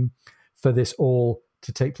time for this all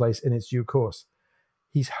to take place in its due course.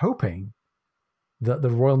 He's hoping that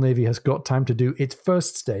the Royal Navy has got time to do its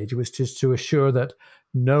first stage, which is to assure that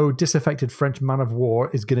no disaffected French man of war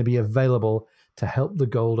is going to be available to help the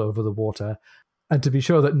gold over the water, and to be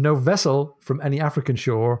sure that no vessel from any African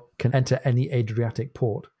shore can enter any Adriatic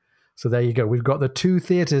port. So there you go. We've got the two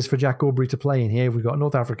theatres for Jack Aubrey to play in here. We've got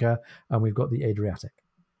North Africa and we've got the Adriatic.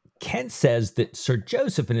 Kent says that Sir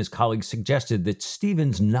Joseph and his colleagues suggested that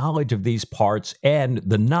Stephen's knowledge of these parts and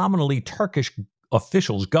the nominally Turkish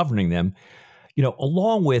officials governing them,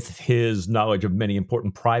 along with his knowledge of many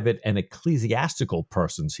important private and ecclesiastical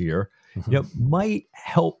persons here, might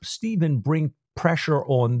help Stephen bring pressure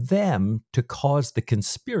on them to cause the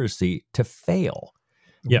conspiracy to fail.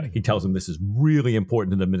 Yeah, he tells them this is really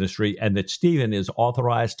important to the ministry and that Stephen is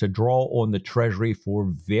authorized to draw on the treasury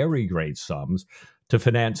for very great sums to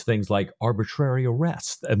finance things like arbitrary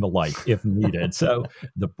arrests and the like if needed. So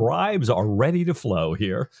the bribes are ready to flow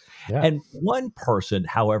here. Yeah. And one person,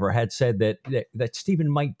 however, had said that Stephen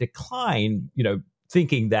might decline,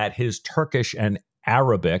 thinking that his Turkish and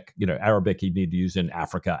Arabic he'd need to use in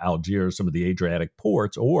Africa, Algiers, some of the Adriatic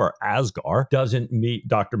ports, or Asgar, doesn't meet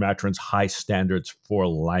Dr. Matron's high standards for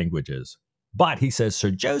languages. But he says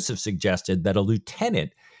Sir Joseph suggested that a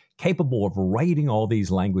lieutenant capable of writing all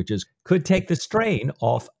these languages could take the strain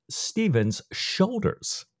off Stephen's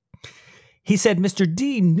shoulders. He said Mr.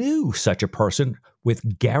 D knew such a person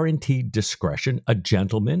with guaranteed discretion, a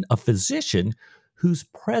gentleman, a physician, whose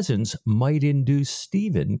presence might induce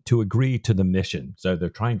Stephen to agree to the mission. So they're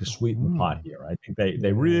trying to sweeten the pot here. I think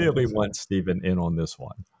they really want Stephen in on this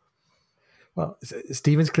one. Well,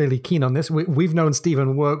 Stephen's clearly keen on this. We've known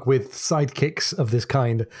Stephen work with sidekicks of this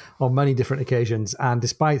kind on many different occasions. And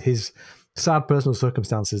despite his sad personal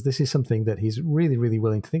circumstances, this is something that he's really, really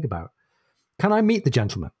willing to think about. Can I meet the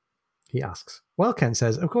gentleman? He asks. Well, Ken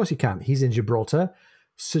says, of course you can. He's in Gibraltar.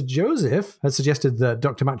 Sir Joseph had suggested that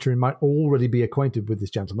Dr. Maturin might already be acquainted with this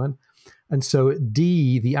gentleman. And so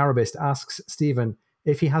D, the Arabist, asks Stephen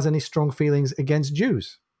if he has any strong feelings against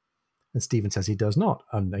Jews. And Stephen says he does not.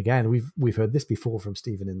 And again, we've heard this before from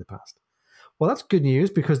Stephen in the past. Well, that's good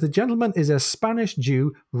news because the gentleman is a Spanish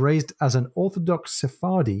Jew raised as an Orthodox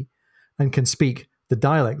Sephardi and can speak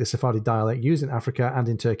the Sephardi dialect used in Africa and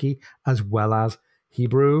in Turkey, as well as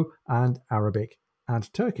Hebrew and Arabic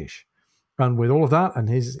and Turkish. And with all of that and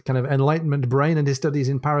his kind of Enlightenment brain and his studies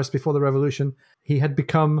in Paris before the revolution, he had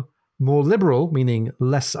become more liberal, meaning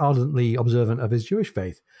less ardently observant of his Jewish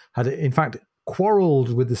faith, had in fact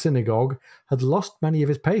quarreled with the synagogue, had lost many of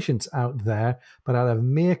his patients out there, but out of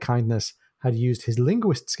mere kindness had used his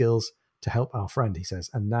linguist skills to help our friend, he says.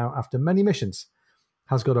 And now, after many missions,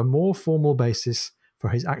 has got a more formal basis for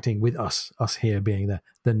his acting with us here being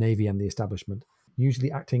the Navy and the establishment,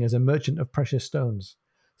 usually acting as a merchant of precious stones.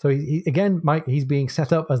 So he, again, Mike, he's being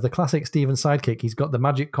set up as the classic Stephen sidekick. He's got the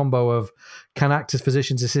magic combo of can act as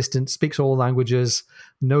physician's assistant, speaks all languages,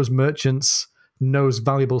 knows merchants, knows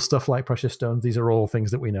valuable stuff like precious stones. These are all things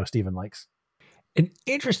that we know Stephen likes. And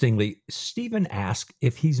interestingly, Stephen asked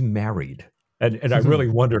if he's married. And I really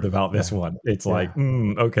wondered about this one. It's like,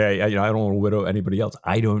 okay, I don't want to widow anybody else.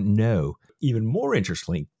 I don't know. Even more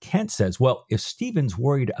interestingly, Kent says, well, if Stephen's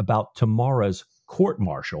worried about tomorrow's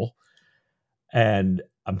court-martial, and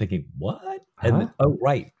I'm thinking, what? And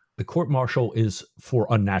right. The court-martial is for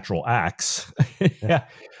unnatural acts. Yeah.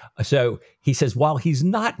 So he says, while he's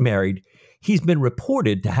not married, he's been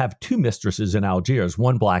reported to have two mistresses in Algiers,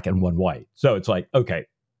 one black and one white. So it's like, okay,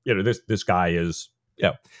 this guy is,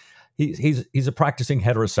 he's a practicing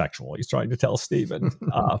heterosexual. He's trying to tell Stephen.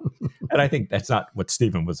 And I think that's not what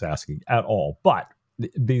Stephen was asking at all. But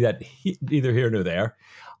be that neither here nor there.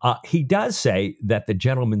 He does say that the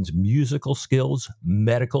gentleman's musical skills,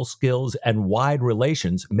 medical skills, and wide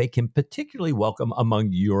relations make him particularly welcome among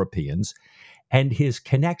Europeans. And his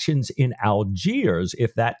connections in Algiers,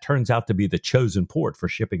 if that turns out to be the chosen port for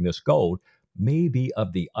shipping this gold, may be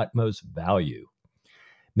of the utmost value.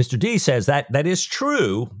 Mr. D says that is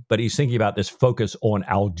true, but he's thinking about this focus on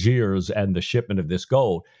Algiers and the shipment of this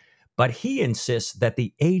gold. But he insists that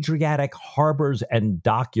the Adriatic harbors and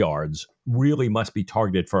dockyards really must be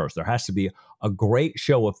targeted first. There has to be a great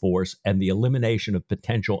show of force and the elimination of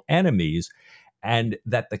potential enemies, and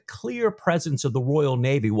that the clear presence of the Royal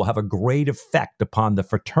Navy will have a great effect upon the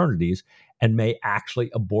fraternities and may actually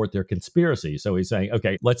abort their conspiracy. So he's saying,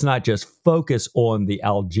 okay, let's not just focus on the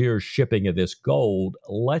Algiers shipping of this gold.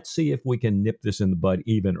 Let's see if we can nip this in the bud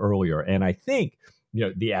even earlier. And I think,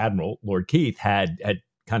 the Admiral, Lord Keith, had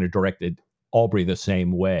kind of directed Aubrey the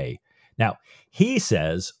same way. Now, he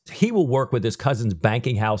says he will work with his cousin's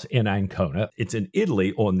banking house in Ancona. It's in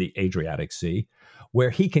Italy on the Adriatic Sea,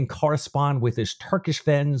 where he can correspond with his Turkish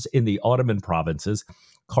friends in the Ottoman provinces,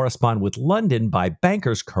 correspond with London by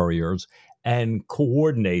bankers' couriers, and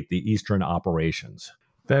coordinate the Eastern operations.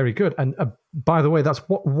 Very good. And by the way, that's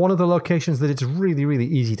one of the locations that it's really, really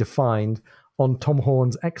easy to find on Tom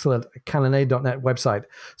Horn's excellent cannonade.net website.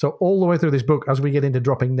 So all the way through this book, as we get into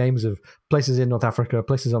dropping names of places in North Africa,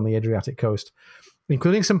 places on the Adriatic coast,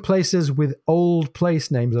 including some places with old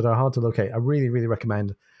place names that are hard to locate, I really, really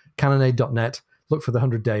recommend cannonade.net. Look for the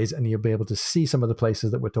 100 days and you'll be able to see some of the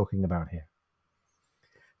places that we're talking about here.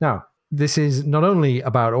 Now, this is not only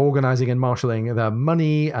about organizing and marshalling the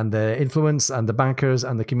money and the influence and the bankers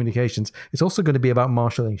and the communications, it's also going to be about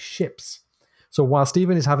marshalling ships. So while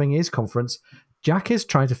Stephen is having his conference, Jack is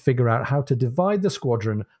trying to figure out how to divide the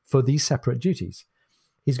squadron for these separate duties.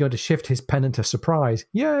 He's going to shift his pennant to surprise,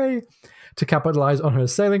 yay, to capitalize on her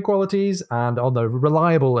sailing qualities and on the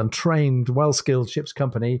reliable and trained, well-skilled ship's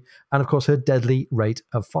company, and of course her deadly rate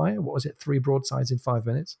of fire. What was it? 3 broadsides in 5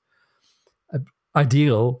 minutes?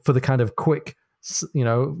 Ideal for the kind of quick,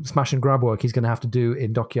 smash and grab work he's going to have to do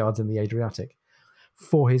in dockyards in the Adriatic.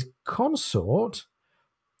 For his consort,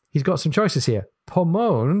 he's got some choices here.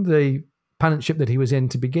 Pomone, the pennant ship that he was in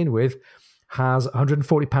to begin with, has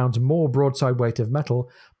 140 pounds more broadside weight of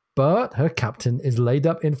metal, but her captain is laid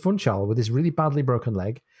up in Funchal with his really badly broken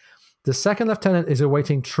leg. The second lieutenant is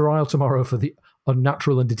awaiting trial tomorrow for the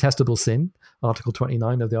unnatural and detestable sin, Article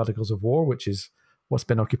 29 of the Articles of War, which is what's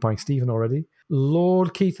been occupying Stephen already.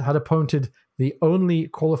 Lord Keith had appointed the only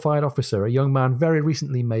qualified officer, a young man very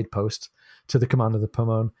recently made post, to the command of the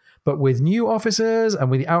Pomone. But with new officers and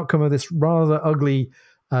with the outcome of this rather ugly,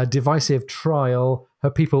 divisive trial, her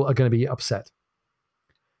people are going to be upset.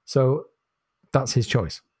 So that's his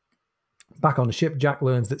choice. Back on the ship, Jack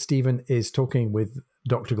learns that Stephen is talking with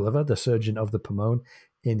Dr. Glover, the surgeon of the Pomone,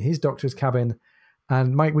 in his doctor's cabin.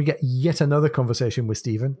 And Mike, we get yet another conversation with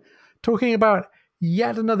Stephen, talking about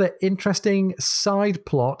yet another interesting side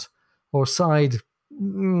plot or side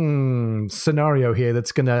scenario here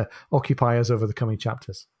that's going to occupy us over the coming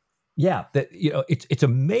chapters. Yeah, it's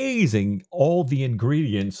amazing all the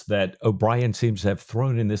ingredients that O'Brien seems to have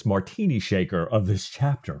thrown in this martini shaker of this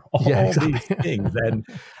chapter. Exactly. These things, and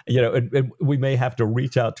and we may have to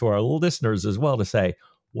reach out to our listeners as well to say,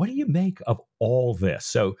 what do you make of all this?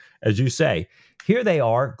 So, as you say, here they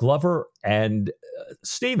are, Glover and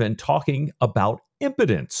Stephen, talking about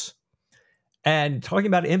impotence. And talking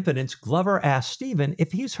about impotence, Glover asked Stephen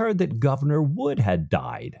if he's heard that Governor Wood had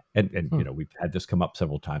died. And we've had this come up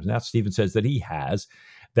several times. Now Stephen says that he has,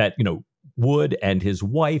 that, Wood and his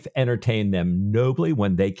wife entertained them nobly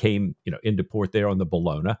when they came, into port there on the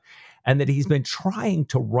Bellona, and that he's been trying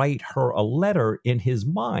to write her a letter in his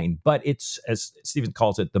mind. But it's, as Stephen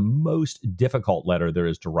calls it, the most difficult letter there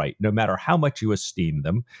is to write, no matter how much you esteem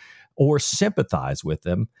them or sympathize with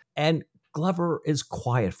them. And Glover is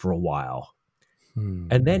quiet for a while.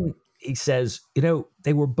 And then he says,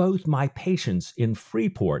 they were both my patients in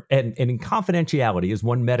Freeport. And in confidentiality, as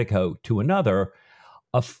one medico to another,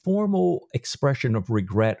 a formal expression of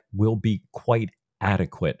regret will be quite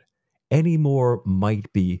adequate. Any more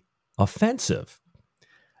might be offensive.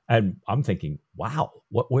 And I'm thinking, wow,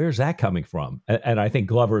 where's that coming from? And I think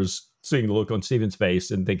Glover's seeing the look on Stephen's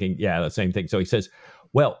face and thinking, yeah, the same thing. So he says,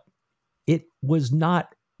 well, it was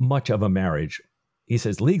not much of a marriage. He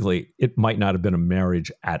says, legally, it might not have been a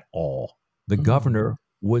marriage at all. The governor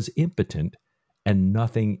was impotent and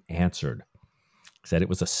nothing answered. He said it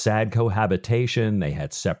was a sad cohabitation. They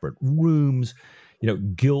had separate rooms.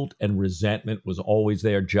 Guilt and resentment was always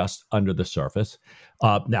there just under the surface.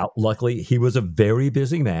 Now, luckily, he was a very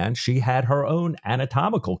busy man. She had her own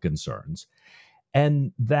anatomical concerns.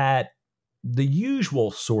 And that the usual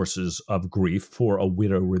sources of grief for a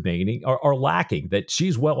widow remaining are lacking, that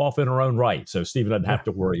she's well off in her own right. So Stephen doesn't have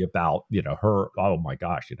to worry about, her, oh my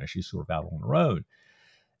gosh, she's sort of out on her own.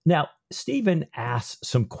 Now, Stephen asks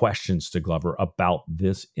some questions to Glover about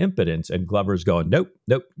this impotence, and Glover's going, nope,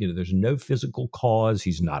 there's no physical cause.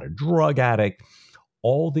 He's not a drug addict.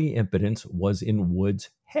 All the impotence was in Wood's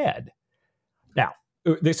head. Now,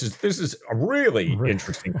 this is a really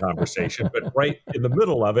interesting conversation, but right in the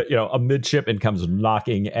middle of it, a midshipman comes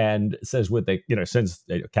knocking and says sends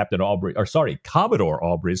Commodore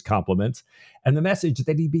Aubrey's compliments and the message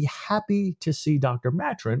that he'd be happy to see Dr.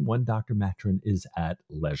 Matron when Dr. Matron is at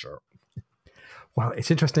leisure. Well,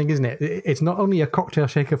 it's interesting, isn't it? It's not only a cocktail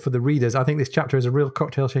shaker for the readers. I think this chapter is a real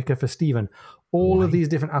cocktail shaker for Stephen. All of these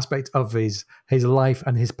different aspects of his life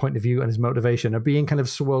and his point of view and his motivation are being kind of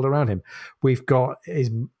swirled around him. We've got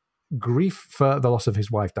his grief for the loss of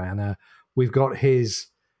his wife, Diana. We've got his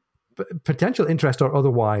potential interest or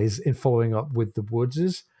otherwise in following up with the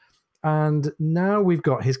Woodses. And now we've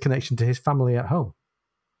got his connection to his family at home.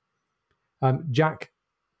 Jack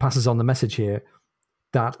passes on the message here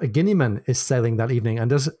that a Guineaman is sailing that evening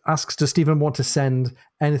and asks, does Stephen want to send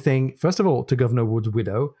anything, first of all, to Governor Wood's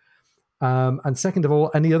widow, and second of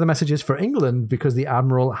all, any other messages for England, because the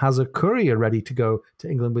Admiral has a courier ready to go to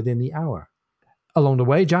England within the hour. Along the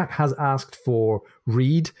way, Jack has asked for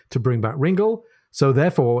Reed to bring back Ringle, so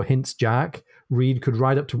therefore, hints Jack, Reed could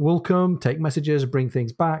ride up to Woolcombe, take messages, bring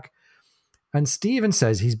things back. And Stephen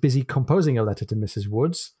says he's busy composing a letter to Mrs.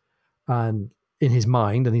 Woods, and in his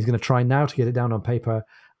mind, and he's going to try now to get it down on paper.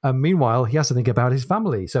 Meanwhile, he has to think about his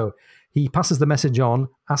family. So he passes the message on,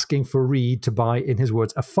 asking for Reed to buy, in his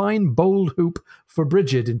words, a fine, bold hoop for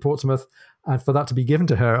Bridget in Portsmouth, and for that to be given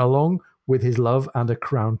to her along with his love and a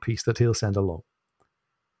crown piece that he'll send along.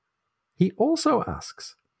 He also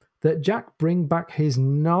asks that Jack bring back his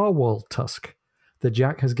narwhal tusk that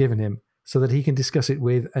Jack has given him so that he can discuss it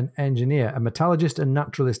with an engineer, a metallurgist and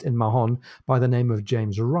naturalist in Mahon by the name of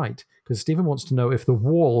James Wright, because Stephen wants to know if the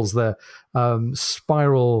walls, the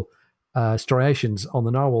spiral striations on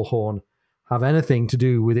the narwhal horn, have anything to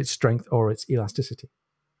do with its strength or its elasticity.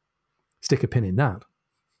 Stick a pin in that.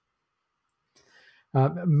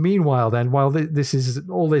 Meanwhile, then, while this is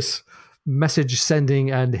all this message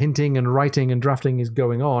sending and hinting and writing and drafting is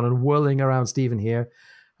going on and whirling around Stephen here,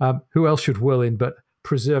 who else should whirl in but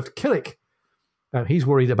Preserved Killick? He's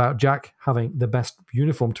worried about Jack having the best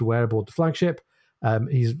uniform to wear aboard the flagship.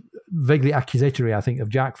 He's vaguely accusatory, I think, of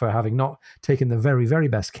Jack for having not taken the very, very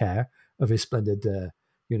best care of his splendid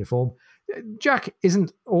uniform. Jack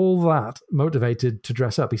isn't all that motivated to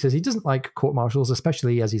dress up. He says he doesn't like court-martials,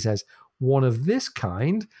 especially, as he says, one of this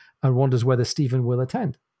kind, and wonders whether Stephen will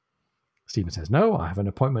attend. Stephen says, no, I have an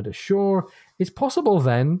appointment ashore. It's possible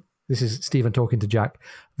then, this is Stephen talking to Jack,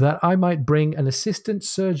 that I might bring an assistant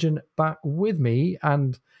surgeon back with me,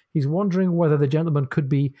 and he's wondering whether the gentleman could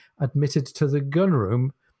be admitted to the gun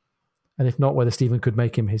room, and if not, whether Stephen could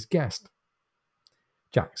make him his guest.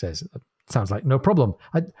 Jack says, sounds like no problem.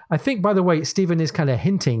 I think, by the way, Stephen is kind of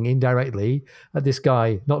hinting indirectly at this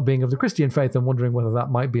guy not being of the Christian faith and wondering whether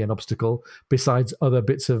that might be an obstacle besides other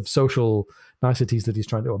bits of social niceties that he's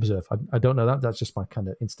trying to observe. I don't know that. That's just my kind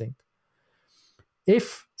of instinct.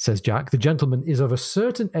 If, says Jack, the gentleman is of a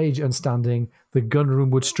certain age and standing, the gun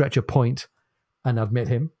room would stretch a point and admit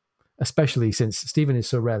him, especially since Stephen is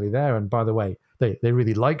so rarely there. And by the way, they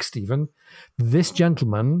really like Stephen. This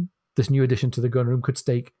gentleman, this new addition to the gun room, could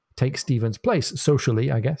take Stephen's place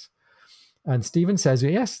socially, I guess. And Stephen says,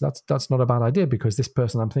 yes, that's not a bad idea, because this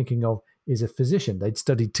person I'm thinking of is a physician. They'd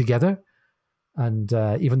studied together. And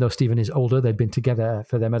even though Stephen is older, they'd been together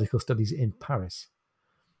for their medical studies in Paris.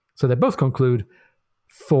 So they both conclude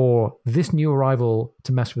for this new arrival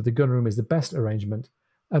to mess with the gun room is the best arrangement.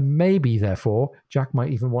 And maybe, therefore, Jack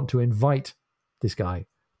might even want to invite this guy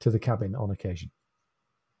to the cabin on occasion.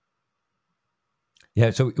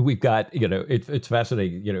 Yeah, so we've got, it's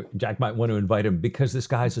fascinating. Jack might want to invite him because this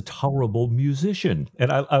guy's a tolerable musician.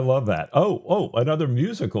 And I love that. Oh, another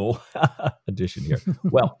musical addition here.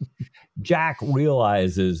 Well, Jack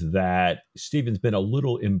realizes that Stephen's been a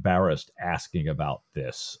little embarrassed asking about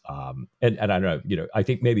this. And I don't know, I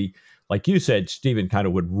think maybe, like you said, Stephen kind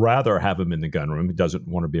of would rather have him in the gun room. He doesn't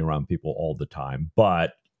want to be around people all the time.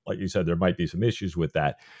 But like you said, there might be some issues with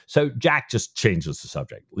that. So Jack just changes the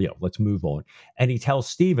subject. Let's move on. And he tells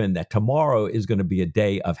Stephen that tomorrow is going to be a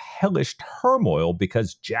day of hellish turmoil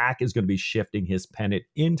because Jack is going to be shifting his pennant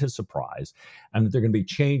into Surprise, and that there are going to be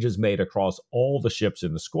changes made across all the ships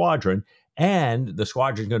in the squadron, and the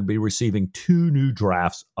squadron is going to be receiving 2 new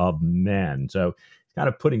drafts of men. So kind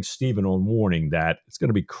of putting Stephen on warning that it's going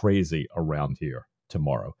to be crazy around here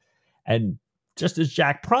tomorrow. And just as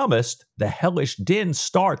Jack promised, the hellish din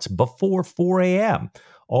starts before 4 a.m.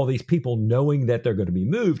 All these people, knowing that they're going to be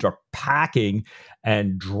moved, are packing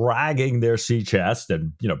and dragging their sea chests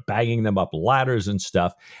and, banging them up ladders and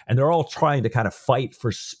stuff. And they're all trying to kind of fight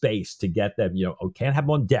for space to get them, can't have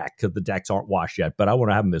them on deck because the decks aren't washed yet, but I want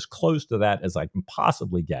to have them as close to that as I can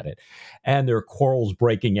possibly get it. And there are quarrels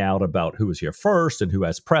breaking out about who is here first and who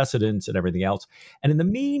has precedence and everything else. And in the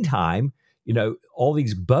meantime, all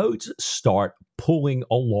these boats start pulling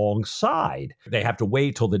alongside. They have to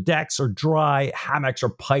wait till the decks are dry. Hammocks are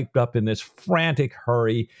piped up in this frantic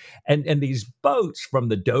hurry. And these boats from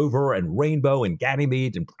the Dover and Rainbow and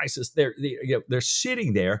Ganymede and Prices, they're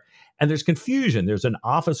sitting there, and there's confusion. There's an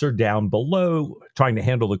officer down below trying to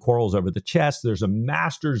handle the quarrels over the chest. There's a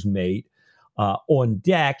master's mate on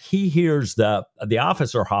deck. He hears the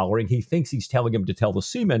officer hollering. He thinks he's telling him to tell the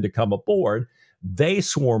seamen to come aboard. They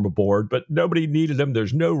swarm aboard, but nobody needed them.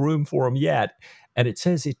 There's no room for them yet. And it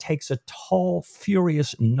says it takes a tall,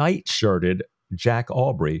 furious, night-shirted Jack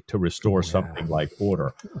Aubrey to restore something like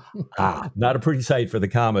order. Not a pretty sight for the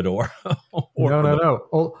Commodore.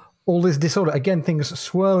 No. All this disorder. Again, things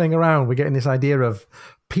swirling around. We're getting this idea of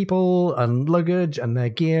people and luggage and their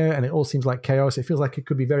gear, and it all seems like chaos. It feels like it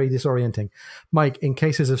could be very disorienting. Mike, in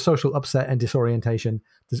cases of social upset and disorientation,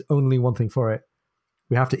 there's only one thing for it.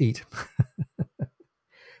 We have to eat.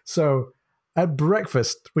 So At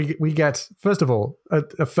breakfast, we get, first of all,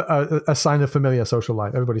 a sign of familiar social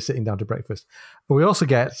life. Everybody's sitting down to breakfast. But we also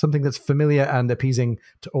get something that's familiar and appeasing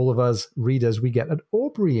to all of us readers. We get an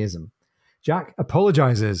Aubreyism. Jack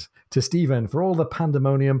apologizes to Stephen for all the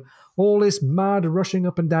pandemonium, all this mad rushing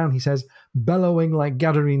up and down, he says, bellowing like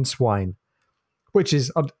Gadarene swine, which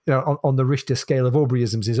is, on the Richter scale of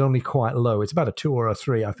Aubreyisms, is only quite low. It's about a 2 or a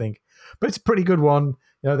 3, I think. But it's a pretty good one.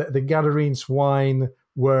 The Gadarene swine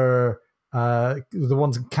were the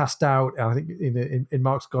ones cast out. I think in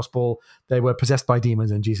Mark's gospel, they were possessed by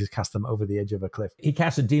demons and Jesus cast them over the edge of a cliff. He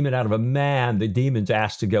cast a demon out of a man. The demon's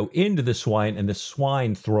asked to go into the swine, and the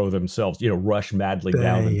swine throw themselves, rush madly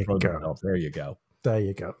down and throw themselves. There you go. There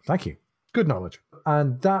you go. Thank you. Good knowledge.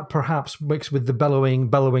 And that perhaps mixed with the bellowing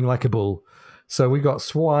like a bull. So we got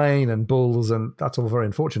swine and bulls, and that's all very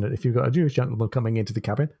unfortunate if you've got a Jewish gentleman coming into the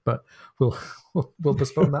cabin, but we'll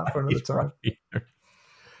postpone that for another time. Right.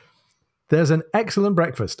 There's an excellent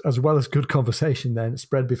breakfast as well as good conversation then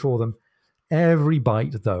spread before them. Every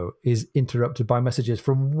bite, though, is interrupted by messages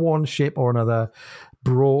from one ship or another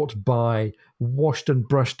brought by washed and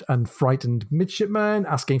brushed and frightened midshipmen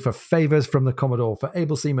asking for favours from the Commodore, for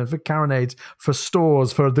able seamen, for carronades, for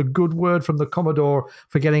stores, for the good word from the Commodore,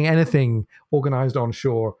 for getting anything organised on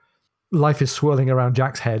shore. Life is swirling around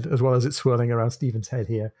Jack's head as well as it's swirling around Stephen's head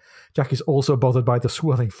here. Jack is also bothered by the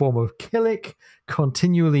swirling form of Killick,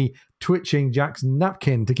 continually twitching Jack's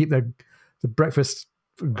napkin to keep the breakfast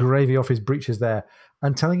gravy off his breeches there,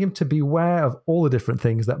 and telling him to beware of all the different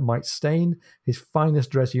things that might stain his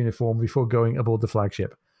finest dress uniform before going aboard the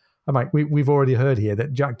flagship. And Mike, we've already heard here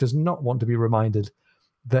that Jack does not want to be reminded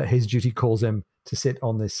that his duty calls him to sit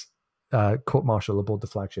on this court-martial aboard the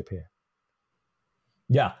flagship here.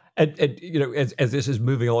 Yeah, and as this is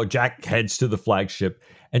moving along, Jack heads to the flagship,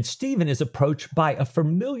 and Stephen is approached by a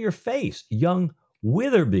familiar face, young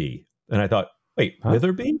Witherby. And I thought, wait, huh?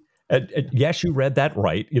 Witherby? And yes, you read that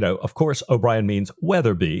right. Of course, O'Brien means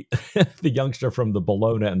Weatherby, the youngster from the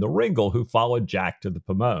Bellona and the Ringle who followed Jack to the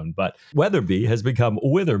Pomone. But Weatherby has become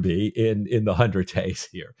Witherby in the 100 days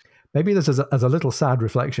here. Maybe this is a little sad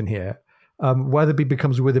reflection here. Weatherby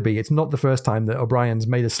becomes Witherby. It's not the first time that O'Brien's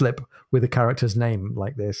made a slip with a character's name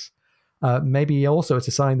like this. Maybe also it's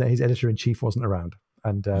a sign that his editor-in-chief wasn't around.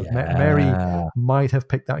 And Mary might have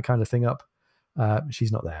picked that kind of thing up.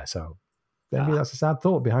 She's not there, so maybe that's a sad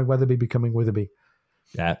thought behind Weatherby becoming Witherby.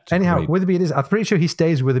 Anyhow, Witherby it is. I'm pretty sure he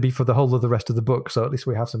stays Witherby for the whole of the rest of the book, so at least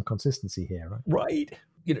we have some consistency here, right?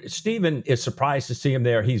 Right. Stephen is surprised to see him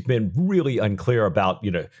there. He's been really unclear about,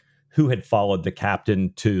 who had followed the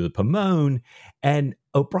captain to the Pomone. And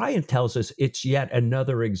O'Brien tells us it's yet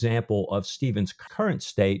another example of Stephen's current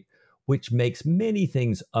state, which makes many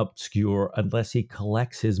things obscure unless he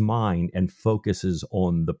collects his mind and focuses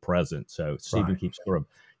on the present. So Stephen keeps sort of,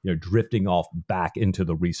 drifting off back into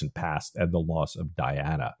the recent past and the loss of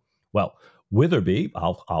Diana. Well, Witherby,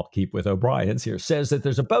 I'll keep with O'Brien's here, says that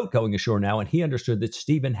there's a boat going ashore now, and he understood that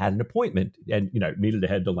Stephen had an appointment and, needed to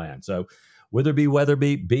head to land. So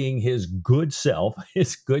Weatherby being his good self,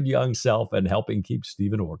 his good young self, and helping keep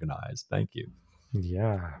Stephen organized. Thank you.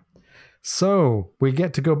 Yeah. So we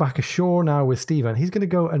get to go back ashore now with Stephen. He's going to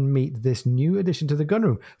go and meet this new addition to the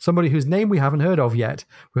gunroom, somebody whose name we haven't heard of yet.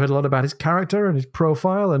 We heard a lot about his character and his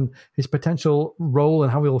profile and his potential role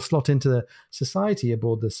and how he'll slot into the society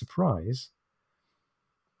aboard the Surprise.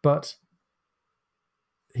 But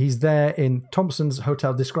he's there in Thompson's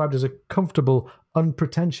hotel, described as a comfortable,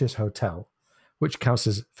 unpretentious hotel, which counts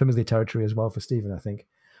as familiar territory as well for Stephen, I think.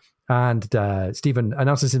 And Stephen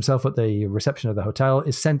announces himself at the reception of the hotel,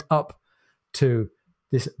 is sent up to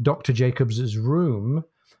this Dr. Jacobs' room,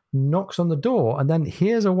 knocks on the door, and then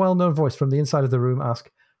hears a well-known voice from the inside of the room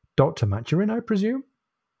ask, Dr. Maturin, I presume?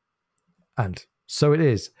 And so it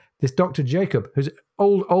is. This Dr. Jacob, who's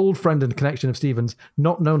an old friend and connection of Stephen's,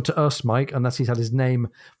 not known to us, Mike, unless he's had his name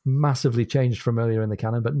massively changed from earlier in the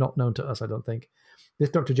canon, but not known to us, I don't think. This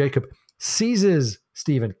Dr. Jacob seizes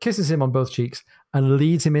Stephen, kisses him on both cheeks, and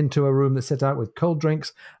leads him into a room that's set out with cold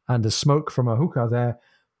drinks and a smoke from a hookah there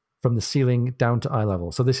from the ceiling down to eye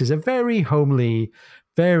level. So this is a very homely,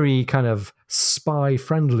 very kind of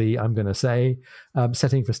spy-friendly, I'm going to say,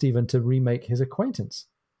 setting for Stephen to remake his acquaintance.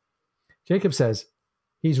 Jacob says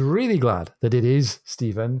he's really glad that it is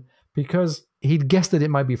Stephen because he'd guessed that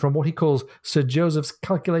it might be from what he calls Sir Joseph's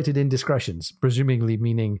calculated indiscretions, presumably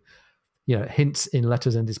meaning hints in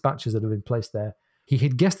letters and dispatches that have been placed there. He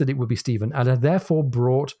had guessed that it would be Stephen and had therefore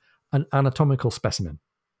brought an anatomical specimen.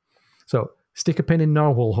 So stick a pin in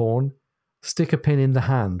narwhal horn, stick a pin in the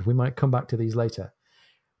hand. We might come back to these later.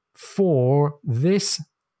 For this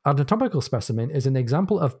anatomical specimen is an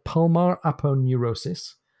example of pulmar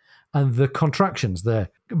aponeurosis and the contractions, the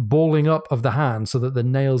balling up of the hand so that the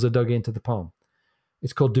nails are dug into the palm.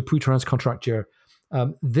 It's called Dupuytren's contracture.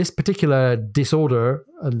 This particular disorder,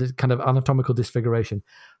 this kind of anatomical disfiguration,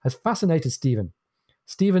 has fascinated Stephen.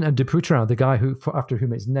 Stephen and Dupuytren, the guy after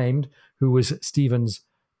whom it's named, who was Stephen's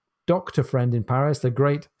doctor friend in Paris, the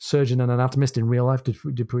great surgeon and anatomist in real life,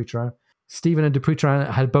 Dupuytren. Stephen and Dupuytren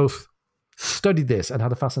had both studied this and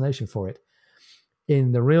had a fascination for it.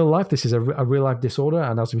 In the real life, this is a real life disorder,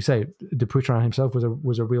 and as we say, Dupuytren himself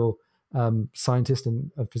was a real scientist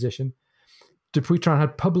and a physician. Dupuytren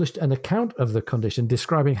had published an account of the condition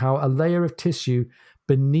describing how a layer of tissue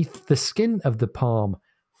beneath the skin of the palm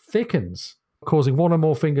thickens, causing one or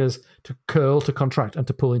more fingers to curl, to contract, and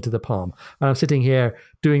to pull into the palm. And I'm sitting here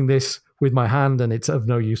doing this with my hand, and it's of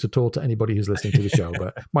no use at all to anybody who's listening to the show,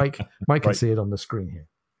 but Mike can see it on the screen here.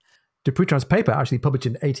 Dupuytren's paper, actually published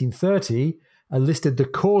in 1830, listed the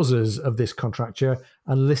causes of this contracture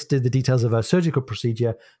and listed the details of a surgical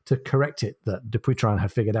procedure to correct it that Dupuytren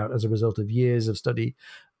had figured out as a result of years of study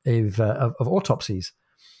of autopsies.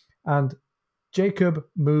 And Jacob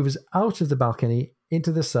moves out of the balcony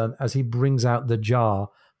into the sun as he brings out the jar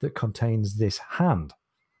that contains this hand,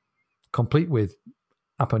 complete with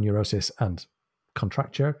aponeurosis and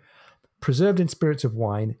contracture, preserved in spirits of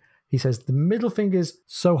wine. He says the middle fingers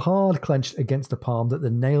so hard clenched against the palm that the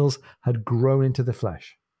nails had grown into the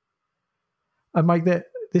flesh. And Mike,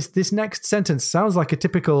 this next sentence sounds like a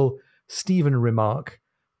typical Stephen remark,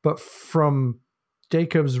 but from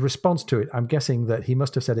Jacob's response to it, I'm guessing that he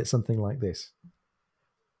must have said it something like this.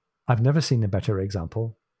 I've never seen a better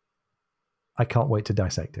example. I can't wait to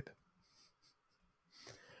dissect it.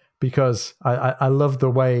 Because I love the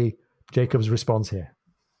way Jacob's responds here.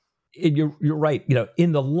 You're right.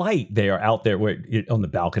 In the light, they are out there on the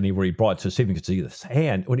balcony where he brought so Stephen could see this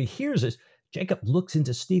hand. When he hears this, Jacob looks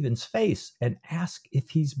into Stephen's face and asks if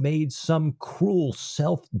he's made some cruel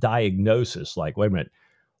self-diagnosis. Like, wait a minute,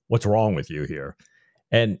 what's wrong with you here?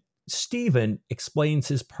 And Stephen explains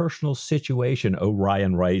his personal situation,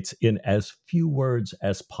 O'Brien writes, in as few words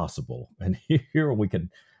as possible. And here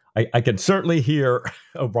I can certainly hear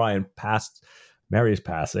O'Brien past Mary's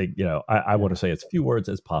passing. I want to say as few words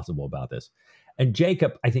as possible about this. And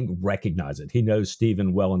Jacob, I think, recognizes it. He knows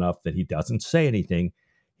Stephen well enough that he doesn't say anything.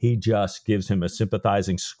 He just gives him a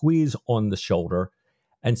sympathizing squeeze on the shoulder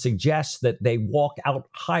and suggests that they walk out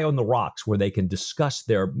high on the rocks where they can discuss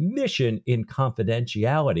their mission in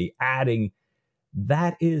confidentiality, adding,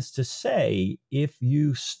 that is to say, if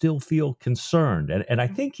you still feel concerned. And I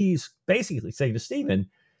think he's basically saying to Stephen,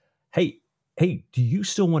 hey, do you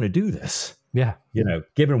still want to do this? Yeah.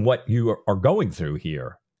 Given what you are going through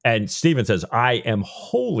here. And Stephen says, I am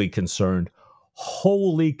wholly concerned,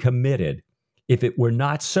 wholly committed. If it were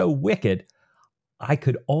not so wicked, I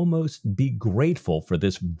could almost be grateful for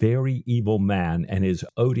this very evil man and his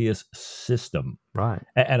odious system. Right.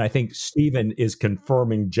 And I think Stephen is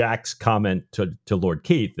confirming Jack's comment to Lord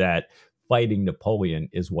Keith that fighting Napoleon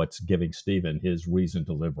is what's giving Stephen his reason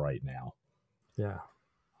to live right now. Yeah.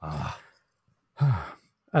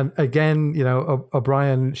 And again,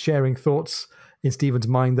 O'Brien sharing thoughts in Stephen's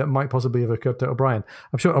mind that might possibly have occurred to O'Brien.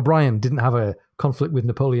 I'm sure O'Brien didn't have a conflict with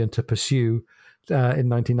Napoleon to pursue in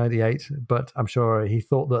 1998, but I'm sure he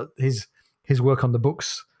thought that his work on the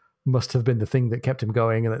books must have been the thing that kept him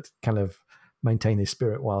going and that kind of maintained his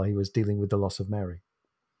spirit while he was dealing with the loss of Mary.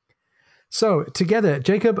 So together,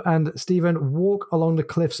 Jacob and Stephen walk along the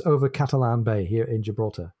cliffs over Catalan Bay here in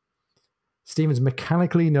Gibraltar. Stephen's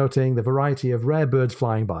mechanically noting the variety of rare birds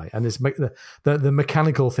flying by. And the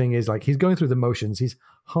mechanical thing is like he's going through the motions. His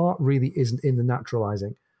heart really isn't in the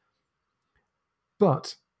naturalizing.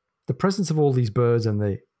 But the presence of all these birds and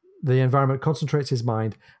the environment concentrates his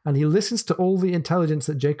mind, and he listens to all the intelligence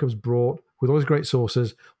that Jacob's brought with all his great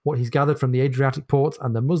sources, what he's gathered from the Adriatic ports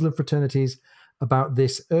and the Muslim fraternities about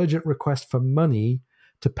this urgent request for money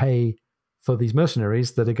to pay for these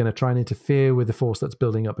mercenaries that are going to try and interfere with the force that's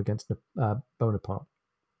building up against Bonaparte.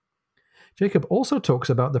 Jacob also talks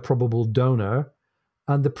about the probable donor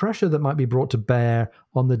and the pressure that might be brought to bear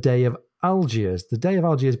on the Dey of Algiers. The Dey of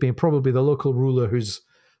Algiers being probably the local ruler who's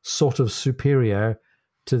sort of superior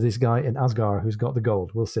to this guy in Asgard who's got the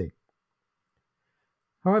gold. We'll see.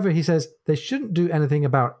 However, he says they shouldn't do anything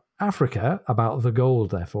about Africa, about the gold,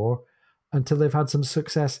 therefore, until they've had some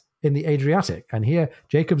success in the Adriatic. And here,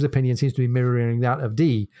 Jacob's opinion seems to be mirroring that of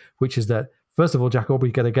Dee, which is that, first of all, Jack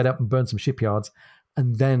Aubrey's got to get up and burn some shipyards,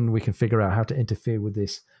 and then we can figure out how to interfere with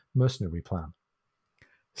this mercenary plan.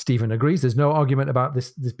 Stephen agrees. There's no argument about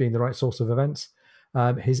this being the right source of events.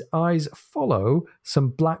 His eyes follow some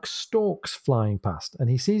black storks flying past,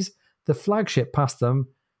 and he sees the flagship past them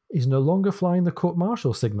is no longer flying the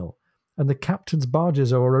court-martial signal. and the captain's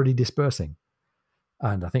barges are already dispersing.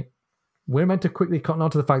 And I think we're meant to quickly cotton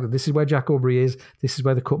on to the fact that this is where Jack Aubrey is. This is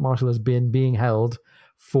where the court-martial has been being held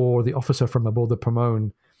for the officer from aboard the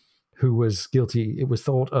Pomone who was guilty, it was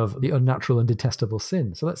thought, of the unnatural and detestable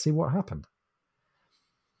sin. So let's see what happened.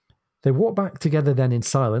 They walk back together then in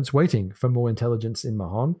silence, waiting for more intelligence in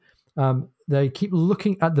Mahon. They keep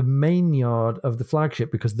looking at the main yard of the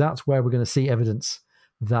flagship because that's where we're going to see evidence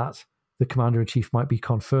that the commander-in-chief might be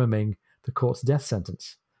confirming the court's death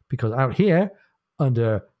sentence. Because out here,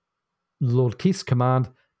 under Lord Keith's command,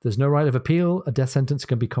 there's no right of appeal. A death sentence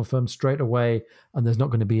can be confirmed straight away, and there's not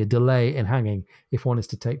going to be a delay in hanging if one is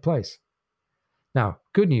to take place. Now,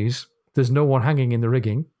 good news, there's no one hanging in the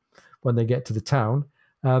rigging when they get to the town.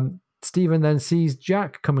 Stephen then sees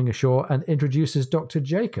Jack coming ashore and introduces Dr.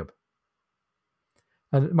 Jacob.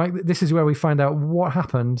 And Mike, this is where we find out what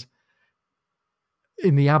happened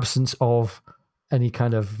in the absence of any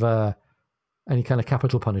kind of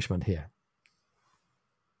capital punishment here.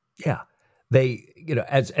 Yeah. They,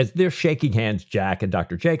 as they're shaking hands, Jack and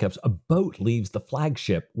Dr. Jacobs, a boat leaves the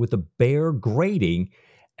flagship with a bare grating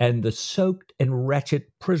and the soaked and wretched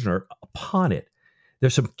prisoner upon it.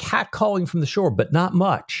 There's some catcalling from the shore, but not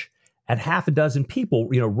much. And half a dozen people,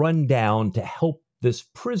 run down to help this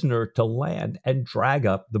prisoner to land and drag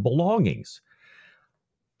up the belongings.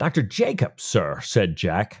 Dr. Jacobs, sir, said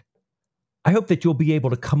Jack, I hope that you'll be able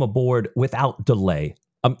to come aboard without delay.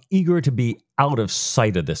 I'm eager to be out of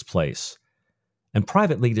sight of this place. And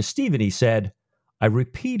privately to Stephen, he said, I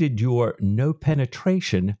repeated your no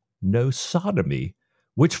penetration, no sodomy,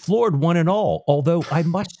 which floored one and all, although I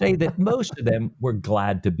must say that most of them were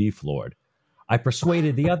glad to be floored. I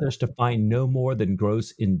persuaded the others to find no more than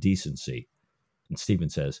gross indecency. And Stephen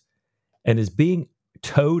says, and is being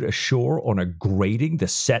towed ashore on a grating the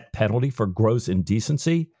set penalty for gross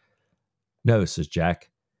indecency? No, says Jack.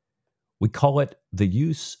 We call it the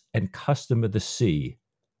use and custom of the sea.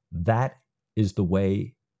 That is the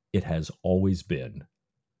way it has always been.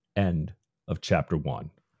 End of chapter 1.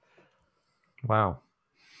 Wow.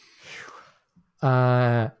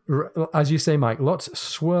 As you say, Mike, lots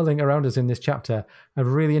swirling around us in this chapter,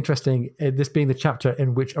 and really interesting, this being the chapter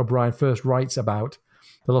in which O'Brien first writes about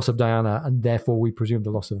the loss of Diana, and therefore we presume the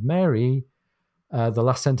loss of Mary. The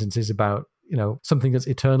last sentence is about, something that's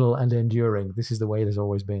eternal and enduring. This is the way it has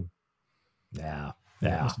always been. Yeah. It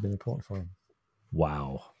must have been important for him.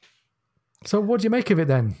 Wow. So what do you make of it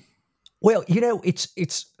then? Well,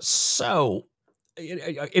 it's so...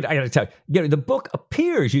 I got to tell you, the book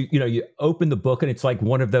appears, you open the book and it's like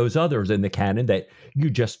one of those others in the canon that you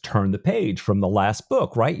just turn the page from the last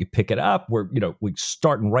book, right? You pick it up, we're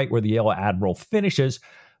starting right where the Yellow Admiral finishes,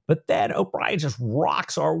 but then O'Brien just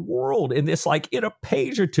rocks our world in this, like in a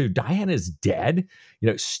page or two. Diana's dead.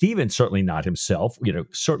 Stephen's certainly not himself,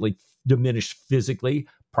 certainly diminished physically,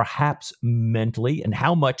 perhaps mentally, and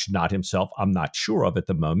how much not himself, I'm not sure of at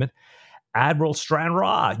the moment. Admiral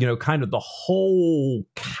Stranraer, kind of the whole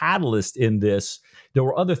catalyst in this. There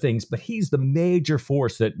were other things, but he's the major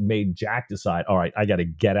force that made Jack decide, all right, I got to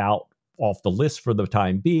get out off the list for the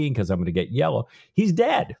time being because I'm going to get yellow. He's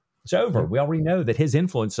dead. It's over. We already know that his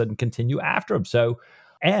influence doesn't continue after him. So,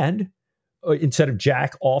 and instead of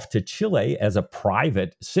Jack off to Chile as a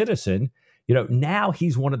private citizen, now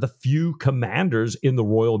he's one of the few commanders in the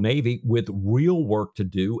Royal Navy with real work to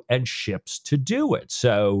do and ships to do it.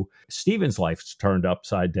 So Stephen's life's turned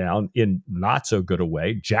upside down in not so good a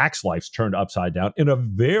way. Jack's life's turned upside down in a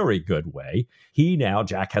very good way.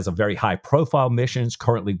 Jack has a very high profile missions,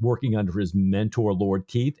 currently working under his mentor, Lord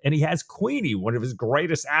Keith. And he has Queenie, one of his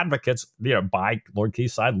greatest advocates, by Lord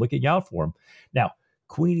Keith's side, looking out for him. Now,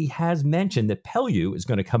 Queenie has mentioned that Pellew is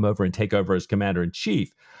going to come over and take over as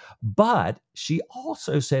commander-in-chief. But she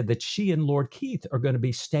also said that she and Lord Keith are going to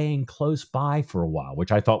be staying close by for a while,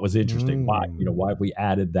 which I thought was interesting. Why have we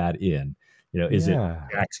added that in? Is it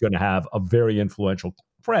Jack's going to have a very influential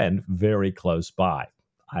friend very close by?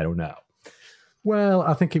 I don't know. Well,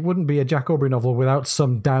 I think it wouldn't be a Jack Aubrey novel without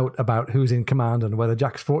some doubt about who's in command and whether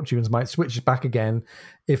Jack's fortunes might switch back again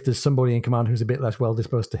if there's somebody in command who's a bit less well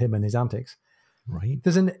disposed to him and his antics. Right.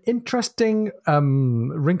 There's an interesting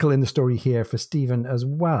wrinkle in the story here for Stephen as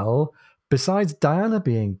well. Besides Diana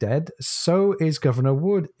being dead, so is Governor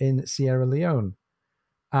Wood in Sierra Leone.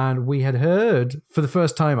 And we had heard for the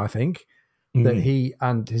first time, I think, that he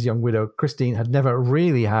and his young widow, Christine, had never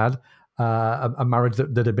really had a marriage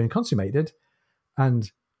that had been consummated.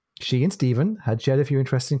 And she and Stephen had shared a few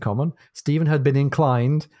interests in common. Stephen had been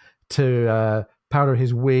inclined to powder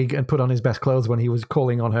his wig and put on his best clothes when he was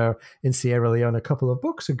calling on her in Sierra Leone a couple of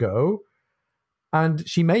books ago. And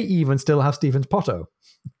she may even still have Stephen's Potto.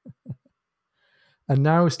 And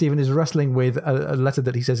now Stephen is wrestling with a letter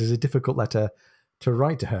that he says is a difficult letter to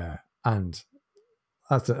write to her. And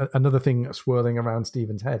that's another thing swirling around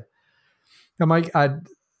Stephen's head. And Mike,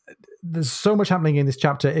 there's so much happening in this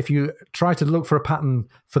chapter. If you try to look for a pattern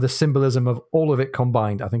for the symbolism of all of it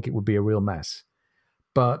combined, I think it would be a real mess.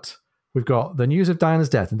 But we've got the news of Diana's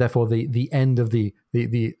death, and therefore the end of the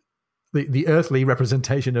earthly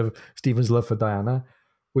representation of Stephen's love for Diana.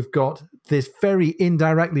 We've got this very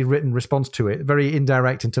indirectly written response to it, very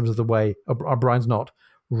indirect in terms of the way O'Brien's not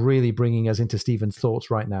really bringing us into Stephen's thoughts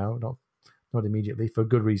right now, not immediately, for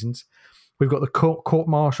good reasons. We've got the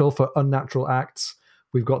court-martial for unnatural acts.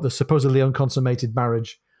 We've got the supposedly unconsummated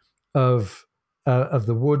marriage of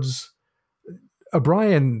the Woods.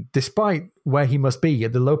 O'Brien, despite where he must be,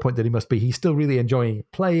 at the low point that he must be, he's still really enjoying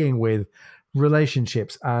playing with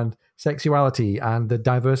relationships and sexuality and the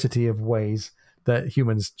diversity of ways that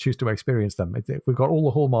humans choose to experience them. We've got all the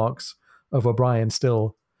hallmarks of O'Brien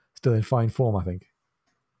still in fine form, I think.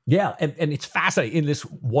 Yeah, and it's fascinating. In this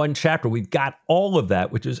one chapter, we've got all of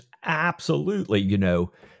that, which is absolutely,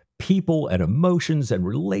 people and emotions and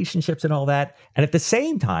relationships and all that. And at the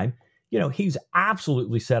same time, he's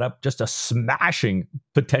absolutely set up just a smashing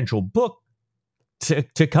potential book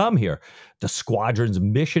to come here. The squadron's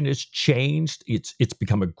mission has changed. It's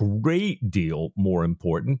become a great deal more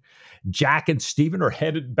important. Jack and Stephen are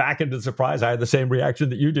headed back into the Surprise. I had the same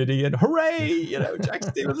reaction that you did, Ian. Hooray! Jack and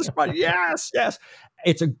Stephen, the Surprise. Yes.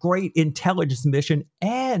 It's a great intelligence mission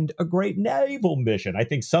and a great naval mission. I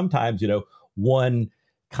think sometimes, one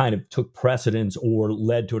kind of took precedence or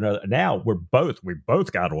led to another. Now we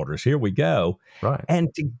both got orders. Here we go. Right.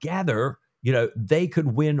 And together, they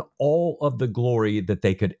could win all of the glory that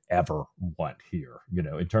they could ever want here,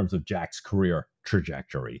 in terms of Jack's career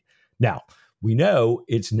trajectory. Now, we know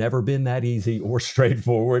it's never been that easy or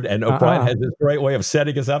straightforward. And O'Brien has this great way of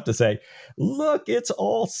setting us up to say, look, it's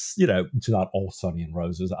all, it's not all sunny and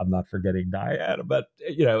roses. I'm not forgetting Diana, but,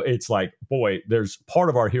 it's like, boy, there's part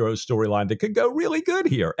of our hero's storyline that could go really good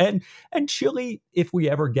here. And Chile, if we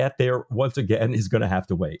ever get there, once again, is going to have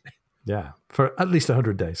to wait. Yeah, for at least